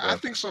 I Yeah.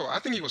 think so. I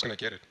think he was gonna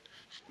get it.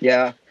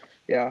 yeah,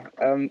 yeah.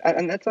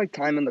 And that's like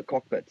time in the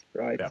cockpit,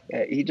 right?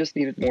 Yeah. He just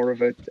needed more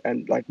of it,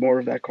 and like more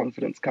of that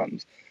confidence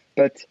comes.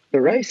 But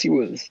the race, he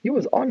was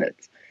on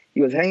it.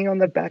 He was hanging on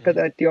the back of Mhm.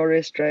 that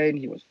DRS train.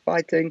 He was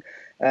fighting.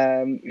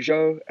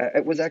 Joe,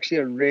 it was actually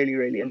a really,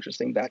 really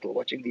interesting battle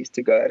watching these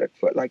two go at it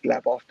for like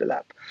lap after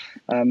lap.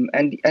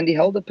 And he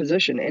held the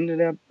position,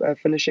 ended up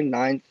finishing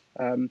ninth.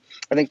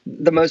 I think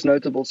the most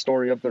notable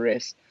story of the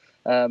race.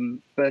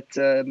 But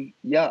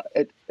yeah,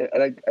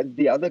 like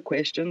the other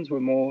questions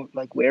were more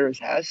like where is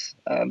Haas,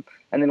 and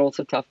then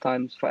also tough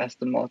times for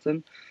Aston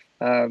Martin.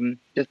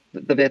 Just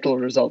the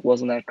Vettel result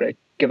wasn't that great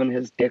given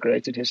his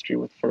decorated history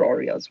with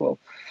Ferrari as well.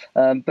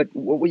 But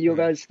what were your Mm.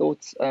 guys'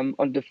 thoughts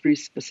on De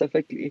Vries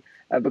specifically?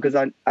 Because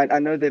I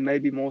know there may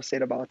be more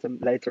said about him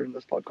later in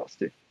this podcast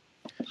too.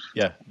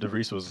 Yeah, De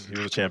Vries he was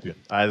a champion.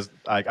 I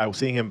was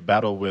seeing him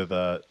battle with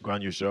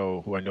Guan Yu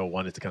Zhou, who I know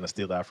wanted to kind of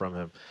steal that from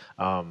him.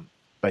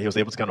 But he was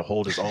able to kind of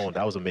hold his own.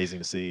 That was amazing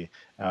to see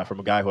from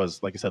a guy who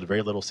has, like I said,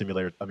 very little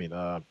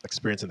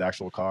experience in the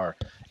actual car,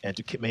 and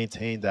to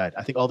maintain that.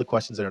 I think all the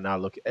questions that are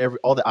now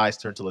all the eyes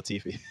turn to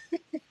Latifi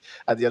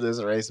at the end of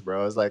this race,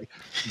 bro. It's like,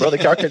 bro, the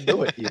car can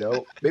do it.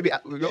 Maybe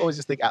we always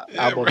just think Yeah,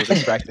 Albon was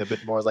extracting a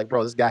bit more. It's like,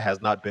 bro, this guy has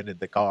not been in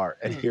the car,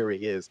 and right. here he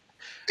is.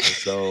 And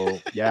so,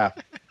 yeah,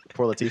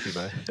 poor Latifi,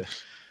 man.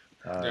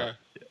 uh, Yeah,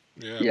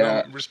 yeah. No,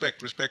 Yeah, respect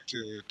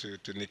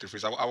to Nick de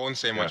Vries. I won't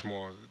say yeah, much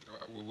more.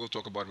 We'll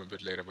talk about him a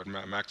bit later. But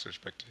Max,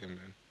 respect to him,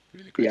 man.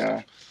 Really great yeah.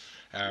 stuff.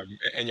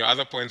 And your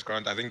other points,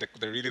 Grant, I think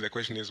really the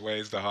question is, where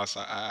is the horse?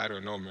 I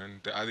don't know,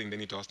 man. I think they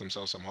need to ask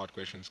themselves some hard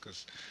questions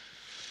because,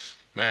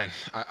 man,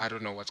 I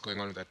don't know what's going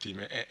on with that team.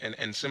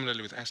 And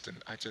similarly with Aston,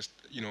 I just,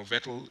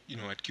 Vettel,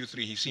 at Q3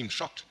 he seemed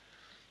shocked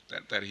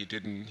that he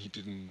didn't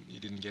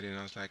get in.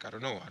 I was like, I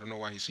don't know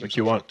why he The seems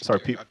so Q1, shocked. sorry,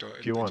 It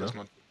Q1, huh? just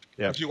not.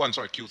 Yeah, Q1,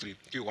 sorry, Q3,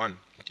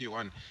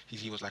 Q1.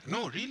 He was like,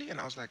 no, really, and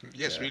I was like,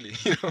 yes, yeah. really.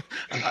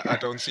 I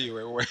don't see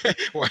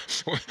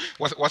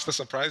what's the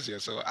surprise here.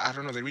 So I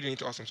don't know. They really need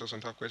to ask themselves some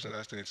tough questions.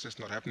 Aston, it's just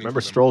not happening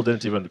Remember, for them. Stroll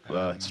didn't even.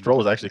 Um, Stroll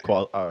was actually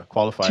Two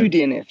qualified,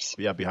 DNFs.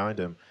 yeah, behind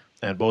him,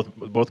 and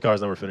both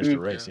cars never finished the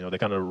Mm. race. yeah, You know, they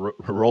kind of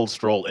rolled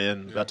Stroll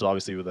in. yeah. That's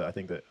obviously with I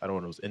think that I don't know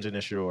if it was engine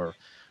issue or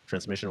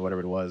transmission or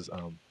whatever it was.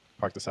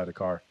 Parked beside the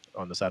car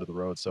on the side of the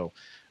road. So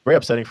very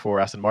upsetting for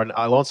Aston Martin.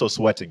 Alonso's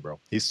sweating, bro.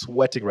 He's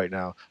sweating right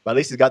now, but at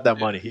least he's got that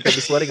money. He can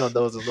be sweating on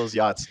those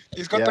yachts.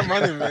 He's got Yeah, the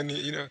money,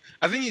 man.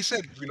 I think he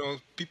said,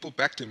 people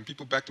backed him.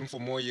 People backed him for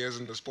more years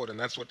in the sport, and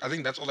that's what I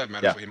think. That's all that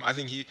matters yeah, for him. I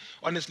think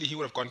honestly, he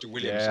would have gone to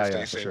Williams yeah, if yeah,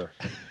 they for said sure.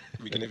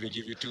 we can even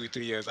give you 2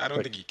 3 years. I don't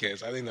But think he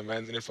cares. I think the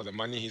man's in it for the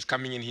money. He's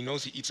coming in. He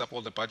knows he eats up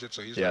all the budget,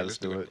 so he's yeah, like,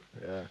 let's let's do do it.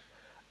 it. Yeah. All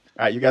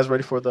right, you guys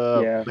ready for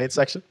the Yeah. main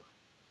section?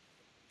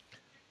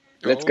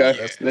 Let's Oh go.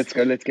 yes, Let's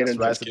go. Let's get That's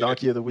into right. it. It's let's the get it.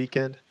 donkey of the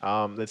weekend.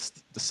 It's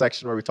the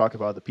section where we talk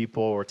about the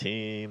people or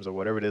teams or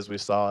whatever it is we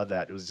saw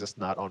that it was just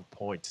not on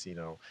point.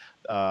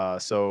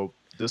 So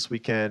this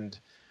weekend,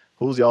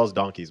 who's y'all's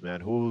donkeys, man?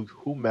 Who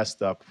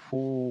messed up?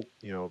 Who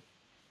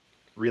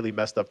really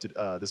messed up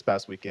to this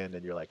past weekend?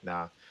 And you're like,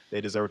 nah, they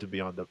deserve to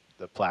be on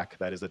the plaque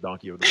that is the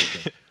donkey of the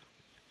weekend.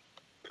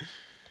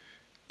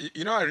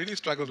 I really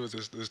struggled with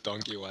this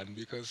donkey one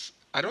because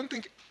I don't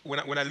think when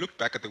I looked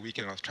back at the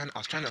weekend, I was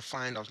trying to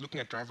find. I was looking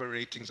at driver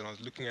ratings and I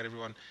was looking at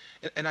everyone,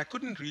 and I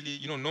couldn't really.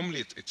 Normally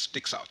it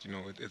sticks out.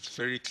 It's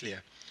very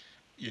clear.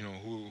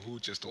 Who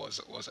just was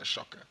a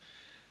shocker.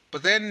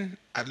 But then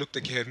I looked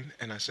again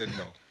and I said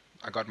no.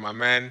 I got my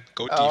man,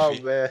 Go Oh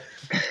Tifi, man.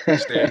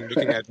 staring,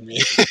 looking at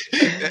me,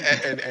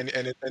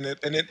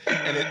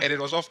 and it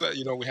was off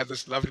the. We had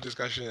this lovely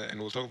discussion, and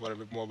we'll talk about it a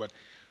bit more. But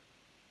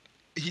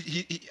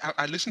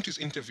I listened to his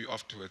interview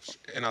afterwards,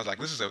 and I was like,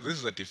 "This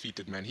is a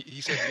defeated man."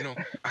 He said,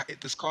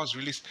 "This car is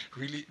really,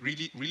 really,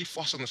 really, really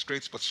fast on the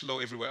straights, but slow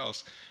everywhere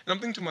else." And I'm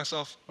thinking to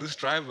myself, "This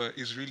driver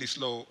is really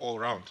slow all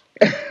around."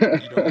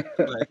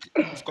 Like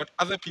you've got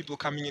other people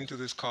coming into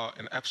this car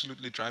and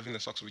absolutely driving the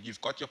socks with you.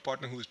 You've got your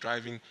partner who's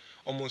driving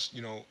almost,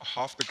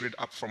 half the grid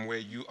up from where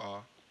you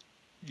are.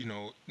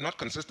 Not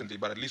consistently,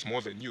 but at least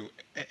more than you.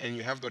 And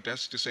you have the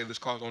audacity to say this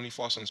car is only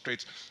fast on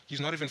straights. He's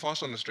not even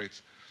fast on the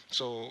straights.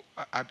 So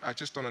I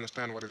just don't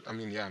understand what it. I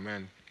mean, yeah,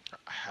 man,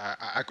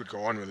 I could go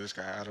on with this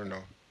guy. I don't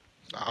know.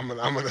 I'm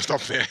gonna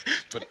stop there.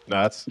 But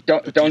No, that's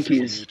Latifi for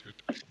me, Donkeys. dude.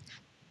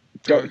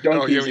 Oh,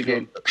 here Donkeys we go.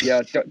 again.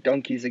 Yeah,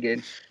 donkeys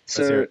again.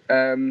 let's hear So,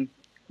 it.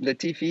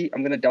 Latifi,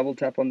 I'm going to double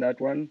tap on that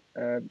one,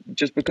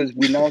 just because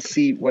we now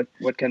see what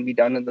can be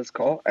done in this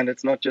car, and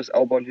it's not just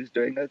Albon who's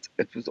doing it;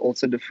 it was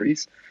also De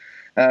Vries.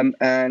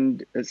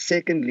 And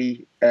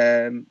secondly,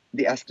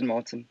 the Aston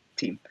Martin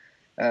team.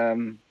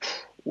 Um,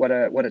 what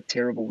a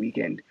terrible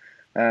weekend.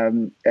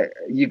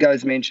 You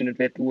guys mentioned it.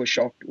 Vettel was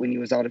shocked when he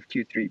was out of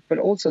Q3, but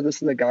also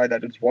this is a guy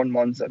that has won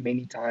Monza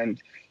many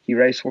times. He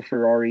raced for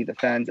Ferrari. The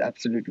fans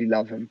absolutely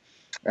love him.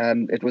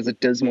 It was a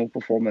dismal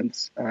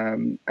performance,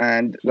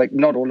 and like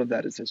not all of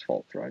that is his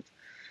fault, right?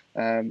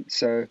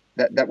 So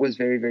that was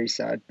very very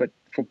sad. But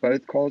for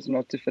both cars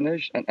not to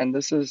finish, and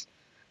this is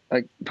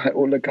like by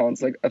all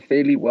accounts like a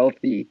fairly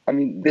wealthy. I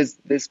mean, there's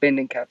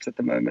spending caps at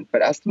the moment,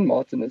 but Aston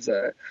Martin is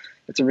a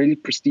really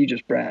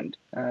prestigious brand,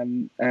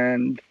 and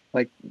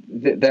like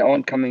they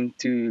aren't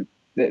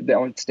they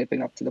aren't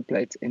stepping up to the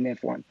plate in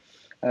F1.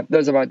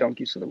 Those are my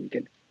donkeys for the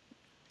weekend.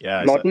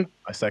 Yeah, Martin.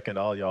 I second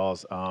all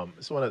y'all's.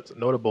 It's one of the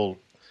notable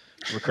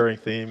recurring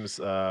themes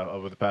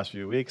over the past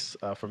few weeks.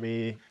 For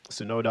me,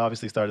 Sunoda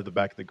obviously started the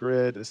back of the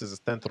grid. This is his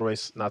 10th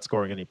race, not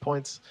scoring any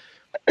points,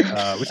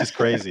 which is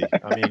crazy.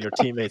 I mean, your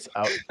teammates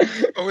out.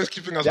 Always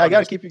keeping us Yeah, I got to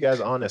honest. keep you guys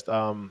honest.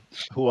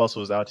 Who else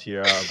was out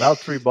here?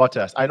 Valtteri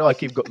Bottas. I know I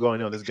keep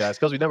going on this, guys,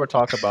 because we never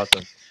talk about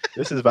them.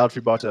 This is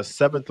Valtteri Bottas'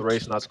 seventh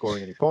race, not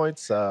scoring any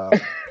points.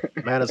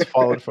 Man has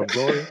fallen from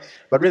glory.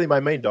 But really, my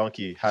main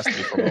donkey has to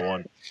be Formula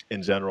One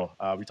in general.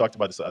 We talked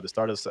about this at the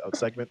start of the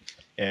segment,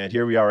 and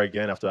here we are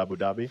again after Abu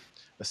Dhabi.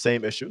 The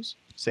same issues,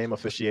 same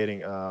officiating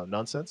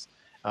nonsense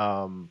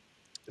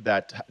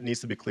that needs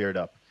to be cleared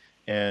up.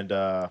 And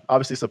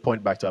obviously, it's a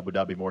point back to Abu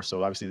Dhabi more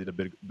so. Obviously, they did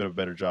bit of a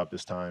better job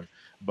this time,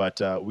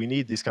 but we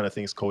need these kind of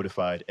things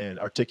codified and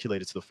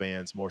articulated to the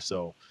fans more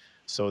so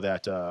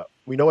that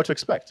we know what to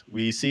expect.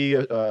 We see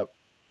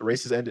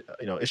races end,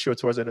 issue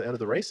towards the end of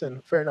the race,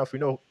 and fair enough, we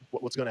know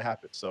what's going to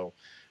happen. So,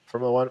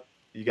 Formula One,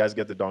 you guys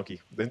get the donkey,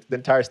 the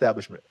entire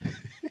establishment,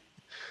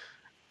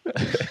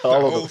 The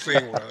all of whole them.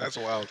 thing, bro. That's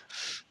wild.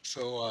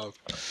 So wild.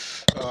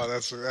 Oh,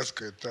 that's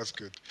good. That's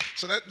good.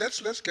 So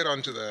let's get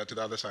on to the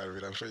other side of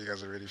it. I'm sure you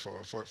guys are ready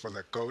for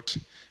the goat.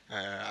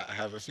 I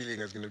have a feeling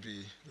there's gonna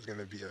be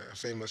a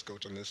famous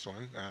goat on this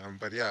one.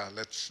 But yeah,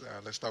 let's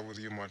start with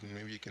you, Martin.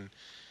 Maybe you can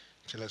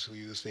Tell us who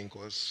you think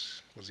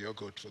was your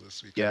goat for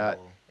this weekend, Yeah,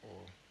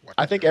 or what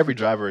I was think your every goat?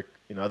 driver,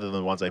 other than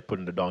the ones I put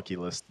in the donkey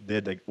list,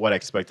 did what I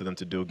expected them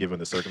to do given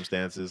the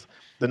circumstances.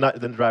 The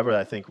driver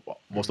I think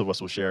most Mm, of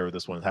us will share with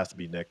this one has to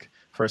be Nick.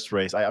 First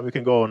race, we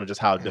can go on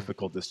just how mm,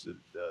 difficult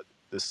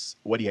this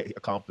what he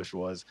accomplished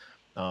was.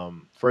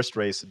 First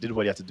race, did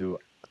what he had to do,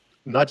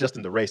 not just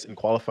in the race, in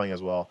qualifying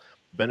as well.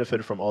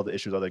 Benefited from all the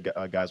issues other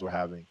guys were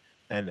having,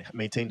 and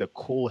maintained a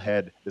cool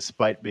head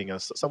despite being a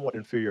somewhat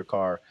inferior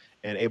car,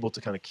 and able to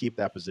kind of keep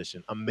that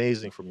position.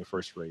 Amazing from your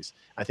first race.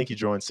 I think he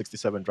joined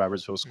 67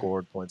 drivers who mm.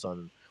 scored points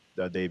on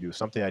the debut,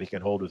 something that he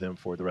can hold with him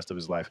for the rest of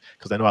his life.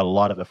 Because I know a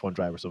lot of F1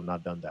 drivers who have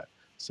not done that.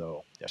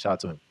 So yeah, shout out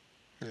to him.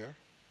 Yeah,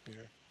 yeah.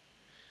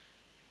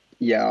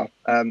 Yeah,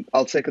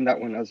 I'll second that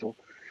one as well.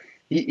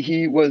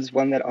 He was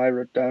one that I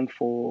wrote down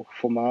for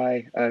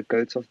my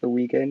goats of the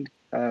weekend.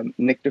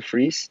 Nick de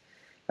Vries.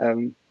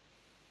 Um,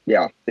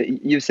 yeah,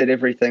 you said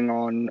everything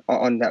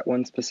on that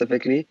one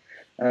specifically.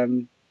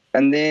 Um,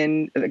 and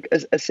then like,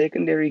 a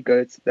secondary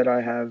goat that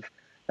I have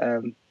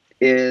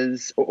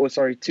is, or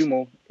sorry, two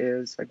more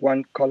is like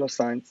one Carlos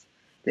Sainz,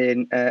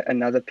 then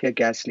another Pierre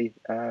Gasly.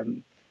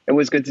 It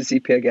was good to see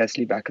Pierre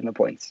Gasly back in the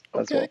points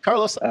as Okay, well.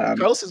 Carlos. Um,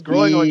 Carlos is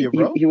growing on you,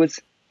 bro. he was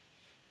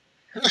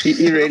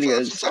he really That's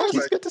what it is. sounds It's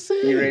like. good to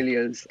He see. really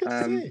is. Good to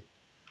see.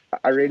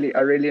 I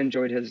really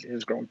enjoyed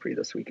his Grand Prix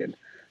this weekend.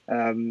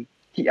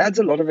 He adds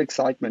a lot of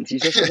excitement.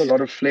 He's just got a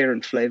lot of flair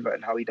and flavor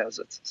in how he does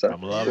it. So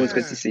I'm it was loving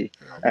good this. to Yeah, see.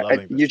 I'm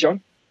loving You, this.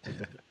 John?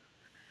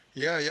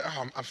 yeah,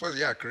 yeah. First,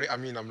 yeah, great. I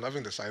mean, I'm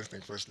loving the science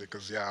thing firstly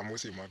because yeah, I'm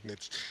with you, Martin.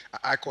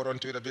 I caught on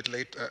to it a bit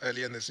late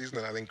earlier in the season,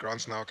 and I think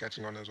Grant's now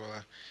catching on as well.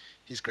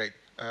 He's great.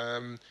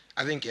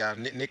 I think yeah,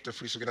 Nick de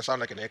Vries. We're gonna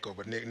sound like an echo,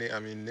 but I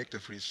mean Nick de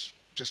Vries.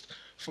 Just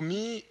for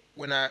me,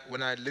 when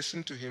I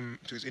listened to him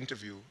to his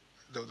interview,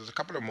 there was a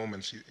couple of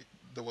moments.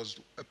 There was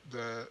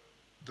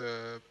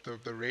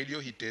the radio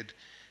he did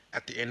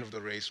at the end of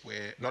the race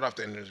where not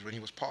after the end of the race when he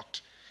was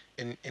parked,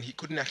 and he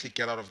couldn't actually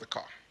get out of the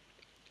car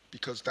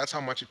because that's how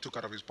much it took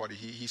out of his body.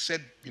 He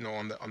said,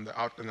 on the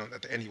out and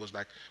at the end, he was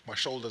like, my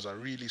shoulders are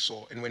really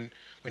sore. And when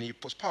he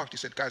was parked, he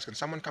said, guys, can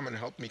someone come and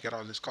help me get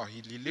out of this car?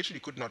 He literally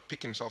could not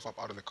pick himself up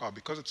out of the car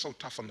because it's so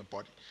tough on the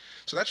body.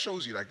 So that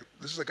shows you like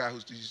this is a guy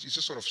he's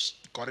just sort of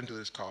got into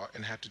this car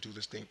and had to do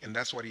this thing, and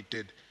that's what he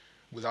did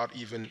without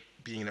even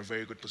being in a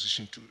very good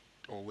position to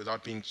or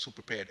without being so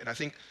prepared. And I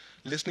think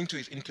listening to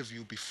his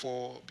interview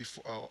before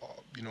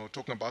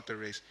talking about the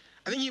race,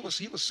 I think he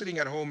was sitting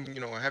at home,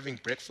 having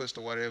breakfast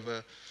or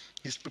whatever.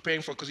 He's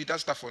preparing for because he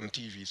does stuff on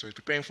TV, so he's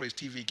preparing for his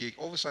TV gig.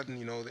 All of a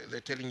sudden,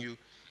 they're telling you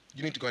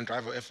you need to go and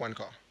drive a F1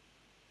 car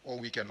all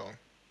weekend long.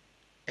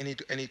 And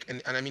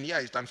I mean, yeah,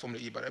 he's done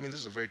Formula E, but I mean, this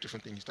is a very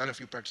different thing. He's done a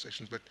few practice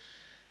sessions, but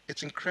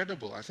it's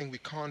incredible. I think we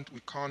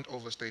can't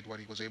overstate what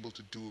he was able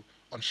to do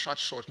on such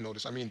short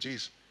notice. I mean,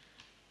 geez,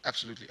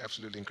 absolutely,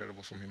 absolutely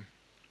incredible from him.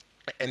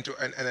 And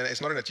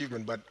it's not an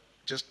achievement, but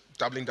just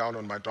doubling down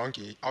on my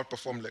donkey,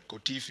 outperformed like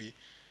Latifi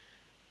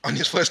on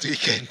his first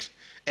weekend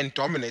and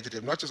dominated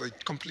him. Not just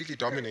like completely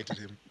dominated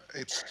him.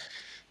 It's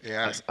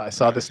yeah, I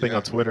saw this thing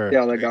on yeah, Twitter.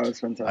 Yeah, that guy great.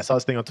 was I saw fantastic.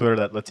 this thing on Twitter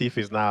that Latifi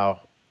is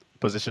now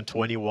position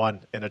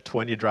 21 in a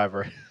 20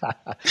 driver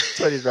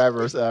 20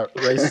 drivers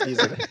race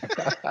season.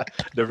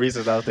 The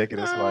reason now taking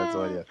this spot,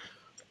 so Ah, yeah.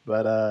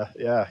 But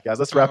yeah, guys,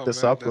 let's wrap oh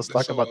this man, up. that's Let's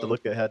that's talk so about the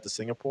look ahead to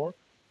Singapore.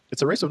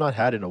 It's a race we've not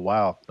had in a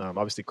while.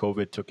 Obviously,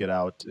 COVID took it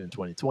out in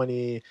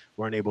 2020.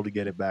 Weren't able to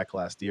get it back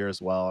last year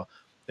as well.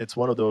 It's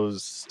one of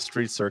those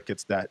street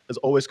circuits that is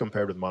always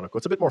compared with Monaco.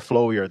 It's a bit more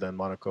flowier than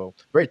Monaco.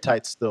 Very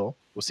tight still.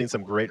 We've seen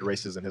some great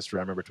races in history.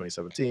 I remember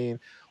 2017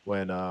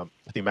 when I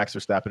think Max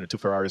Verstappen and two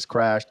Ferraris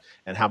crashed,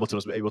 and Hamilton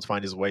was able to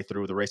find his way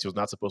through the race he was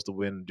not supposed to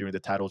win during the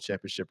title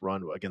championship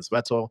run against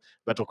Vettel.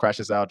 Vettel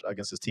crashes out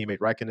against his teammate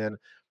Raikkonen,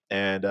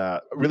 and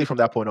really, from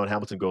that point on,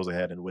 Hamilton goes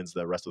ahead and wins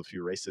the rest of the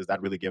few races.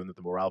 That really gave them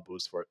the morale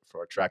boost for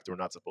a track they were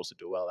not supposed to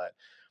do well at.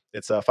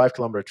 It's a 5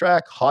 kilometer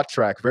track, hot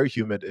track, very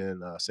humid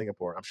in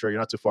Singapore. I'm sure you're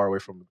not too far away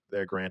from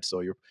there, Grant, so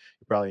you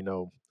probably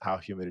know how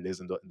humid it is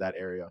in that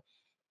area.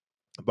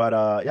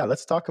 But yeah,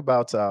 let's talk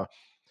about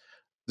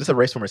this is a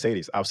race for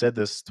Mercedes. I've said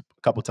this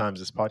a couple times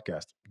this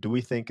podcast. Do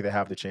we think they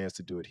have the chance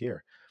to do it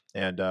here?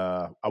 And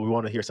we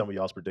want to hear some of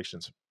y'all's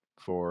predictions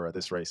for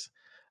this race.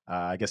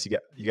 I guess you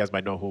guys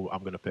might know who I'm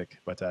going to pick,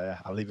 but yeah,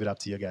 I'll leave it up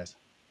to you guys.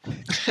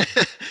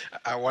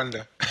 I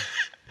wonder.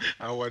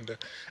 I wonder.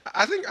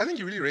 I think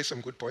you really raised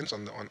some good points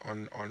on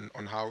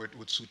how it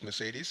would suit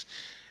Mercedes.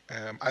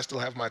 I still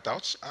have my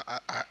doubts.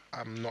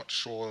 I'm not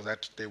sure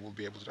that they will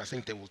be able to. I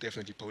think they will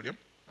definitely podium.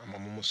 I'm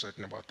almost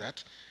certain about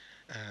that.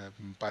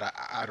 But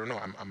I don't know.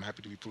 I'm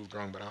happy to be proved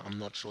wrong, but I'm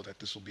not sure that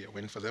this will be a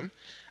win for them.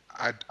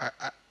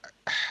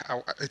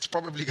 It's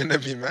probably going to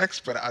be Max,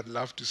 but I'd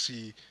love to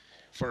see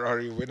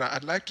Ferrari win.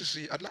 I'd like to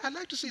see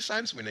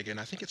Sainz win again.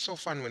 I think it's so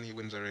fun when he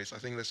wins a race. I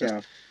think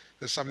Yeah,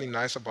 there's something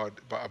nice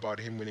about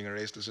him winning a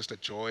race. There's just a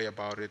joy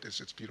about it.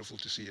 It's beautiful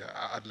to see.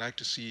 I'd like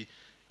to see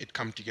it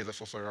come together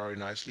for Ferrari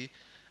nicely.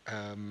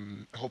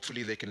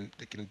 Hopefully they can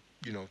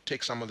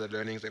take some of the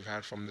learnings they've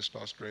had from this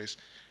last race,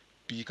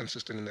 be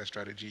consistent in their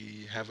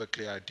strategy, have a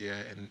clear idea,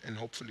 and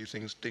hopefully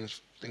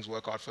things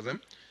work out for them.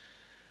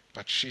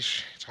 But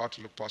sheesh, it's hard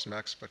to look past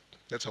Max. But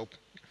let's hope.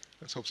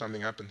 Let's hope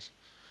something happens.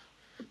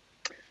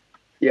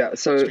 Yeah.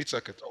 So Street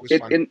circuit, always in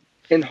fun. in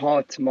in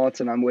heart,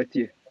 Martin, I'm with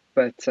you,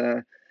 but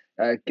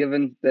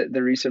given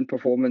the recent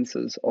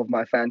performances of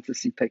my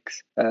fantasy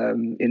picks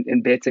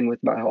in betting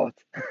with my heart,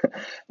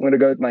 I'm going to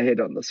go with my head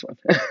on this one.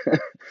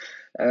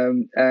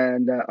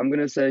 And I'm going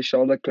to say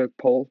Charlotte Clerk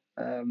Pole.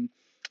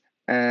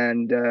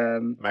 And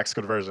Max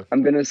conversion.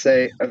 I'm going to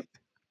say,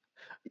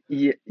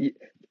 yeah,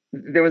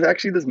 there was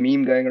actually this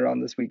meme going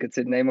around this week. It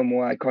said, name a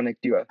more iconic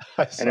duo.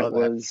 I And it saw that.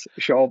 was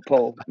Charles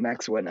Pole,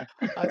 Max winner.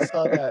 I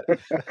saw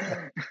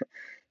that.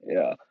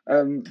 Yeah.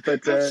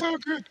 But That's so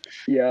good.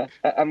 yeah,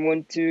 I'm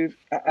going to.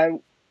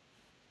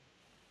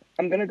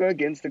 I'm going to go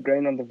against the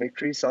grain on the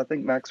victory. So I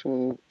think Max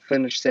will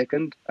finish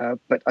second,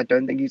 but I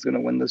don't think he's going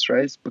to win this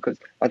race because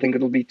I think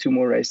it'll be two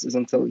more races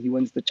until he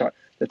wins the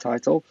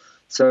title.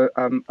 So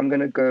I'm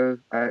going to go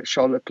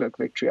Charlotte Clerk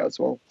victory as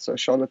well. So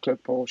Charlotte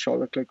Clerk pole,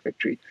 Charlotte Clerk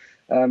victory.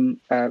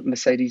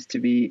 Mercedes to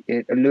be,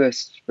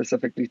 Lewis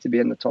specifically to be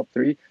in the top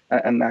three,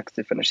 and Max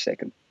to finish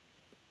second.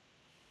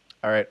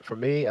 All right, for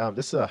me,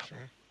 this is a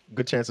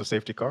good chance of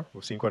safety car.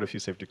 We've seen quite a few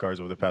safety cars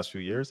over the past few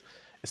years.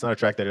 It's not a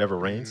track that it ever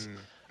rains.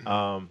 And there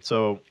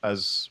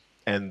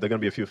are going to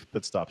be a few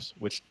pit stops,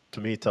 which to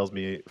me tells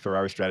me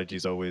Ferrari strategy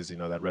is always,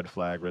 that red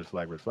flag, red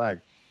flag, red flag.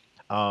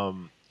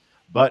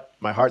 But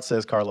my heart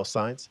says Carlos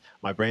Sainz.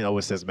 My brain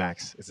always says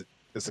Max.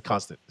 It's a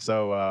constant.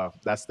 So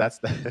that's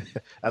that's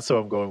what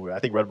I'm going with. I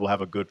think Red Bull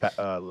have a good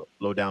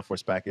low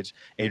downforce package.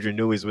 Adrian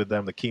Newey's with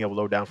them, the king of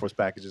low downforce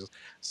packages.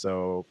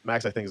 So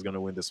Max, I think, is going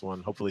to win this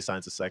one. Hopefully,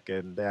 Sainz is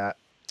second.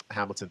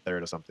 Hamilton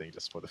third or something,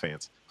 just for the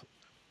fans.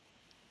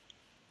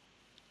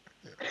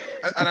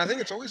 And I think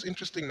it's always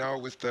interesting now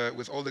with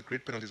all the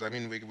grid penalties. I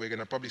mean, we're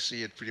gonna probably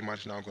see it pretty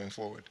much now going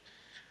forward.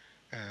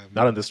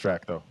 Not on this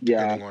track, though.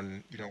 Yeah,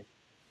 Depending on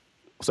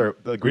Sorry,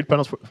 the grid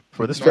penalties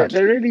for this not track.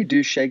 they really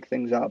do shake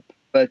things up,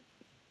 but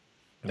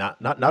Not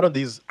on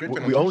these. grid We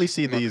only penalties.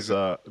 see Not these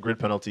grid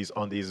penalties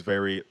on these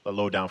very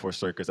low downforce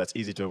circuits. That's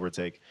easy to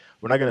overtake.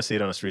 We're not going to see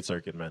it on a street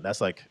circuit, man.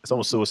 That's like it's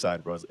almost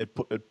suicide, bro.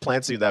 It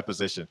plants you in that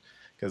position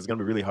because it's going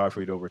to be really hard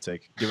for you to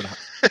overtake. Given,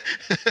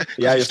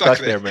 yeah, you're stuck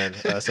there, man.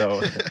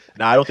 So,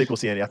 I don't think we'll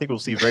see any. I think we'll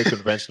see very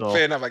conventional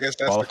Fair enough. I guess that's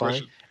the qualifying.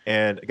 question.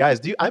 And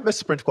guys, I miss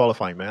sprint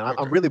qualifying, man.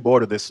 I'm really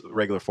bored of this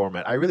regular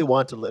format. I really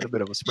want a little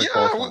bit of a sprint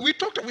Yeah, qualifying. we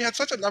talked. We had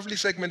such a lovely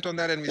segment on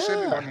that, and we said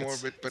we want more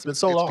of it. But it's been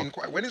so long.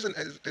 Quite. When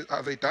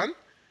are they done?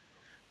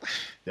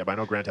 Yeah, but I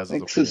know Grant has I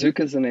his think opinion.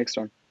 Suzuka's the next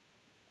one.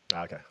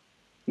 Okay.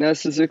 No,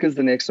 Suzuka's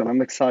the next one.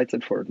 I'm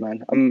excited for it,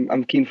 man.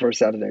 I'm keen for a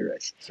Saturday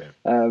race.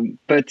 Same.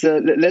 But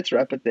let's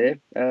wrap it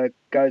there,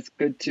 guys.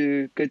 Good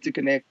to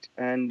connect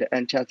and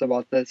chat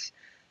about this,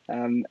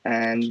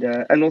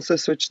 and also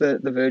switch the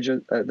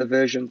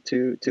version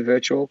to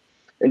virtual.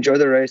 Enjoy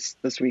the race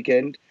this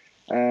weekend,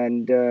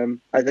 and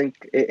I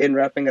think in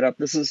wrapping it up,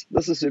 this is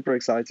super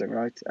exciting,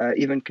 right?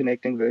 Even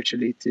connecting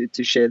virtually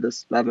to share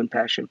this love and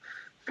passion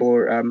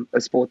for a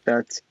sport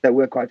that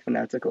we're quite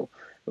fanatical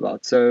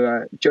about.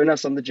 So join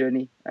us on the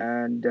journey,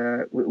 and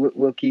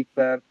we'll keep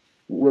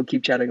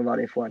chatting about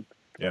F1.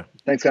 Yeah.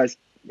 Thanks, guys.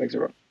 Thanks,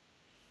 everyone.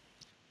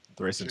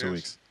 The race in 2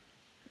 weeks.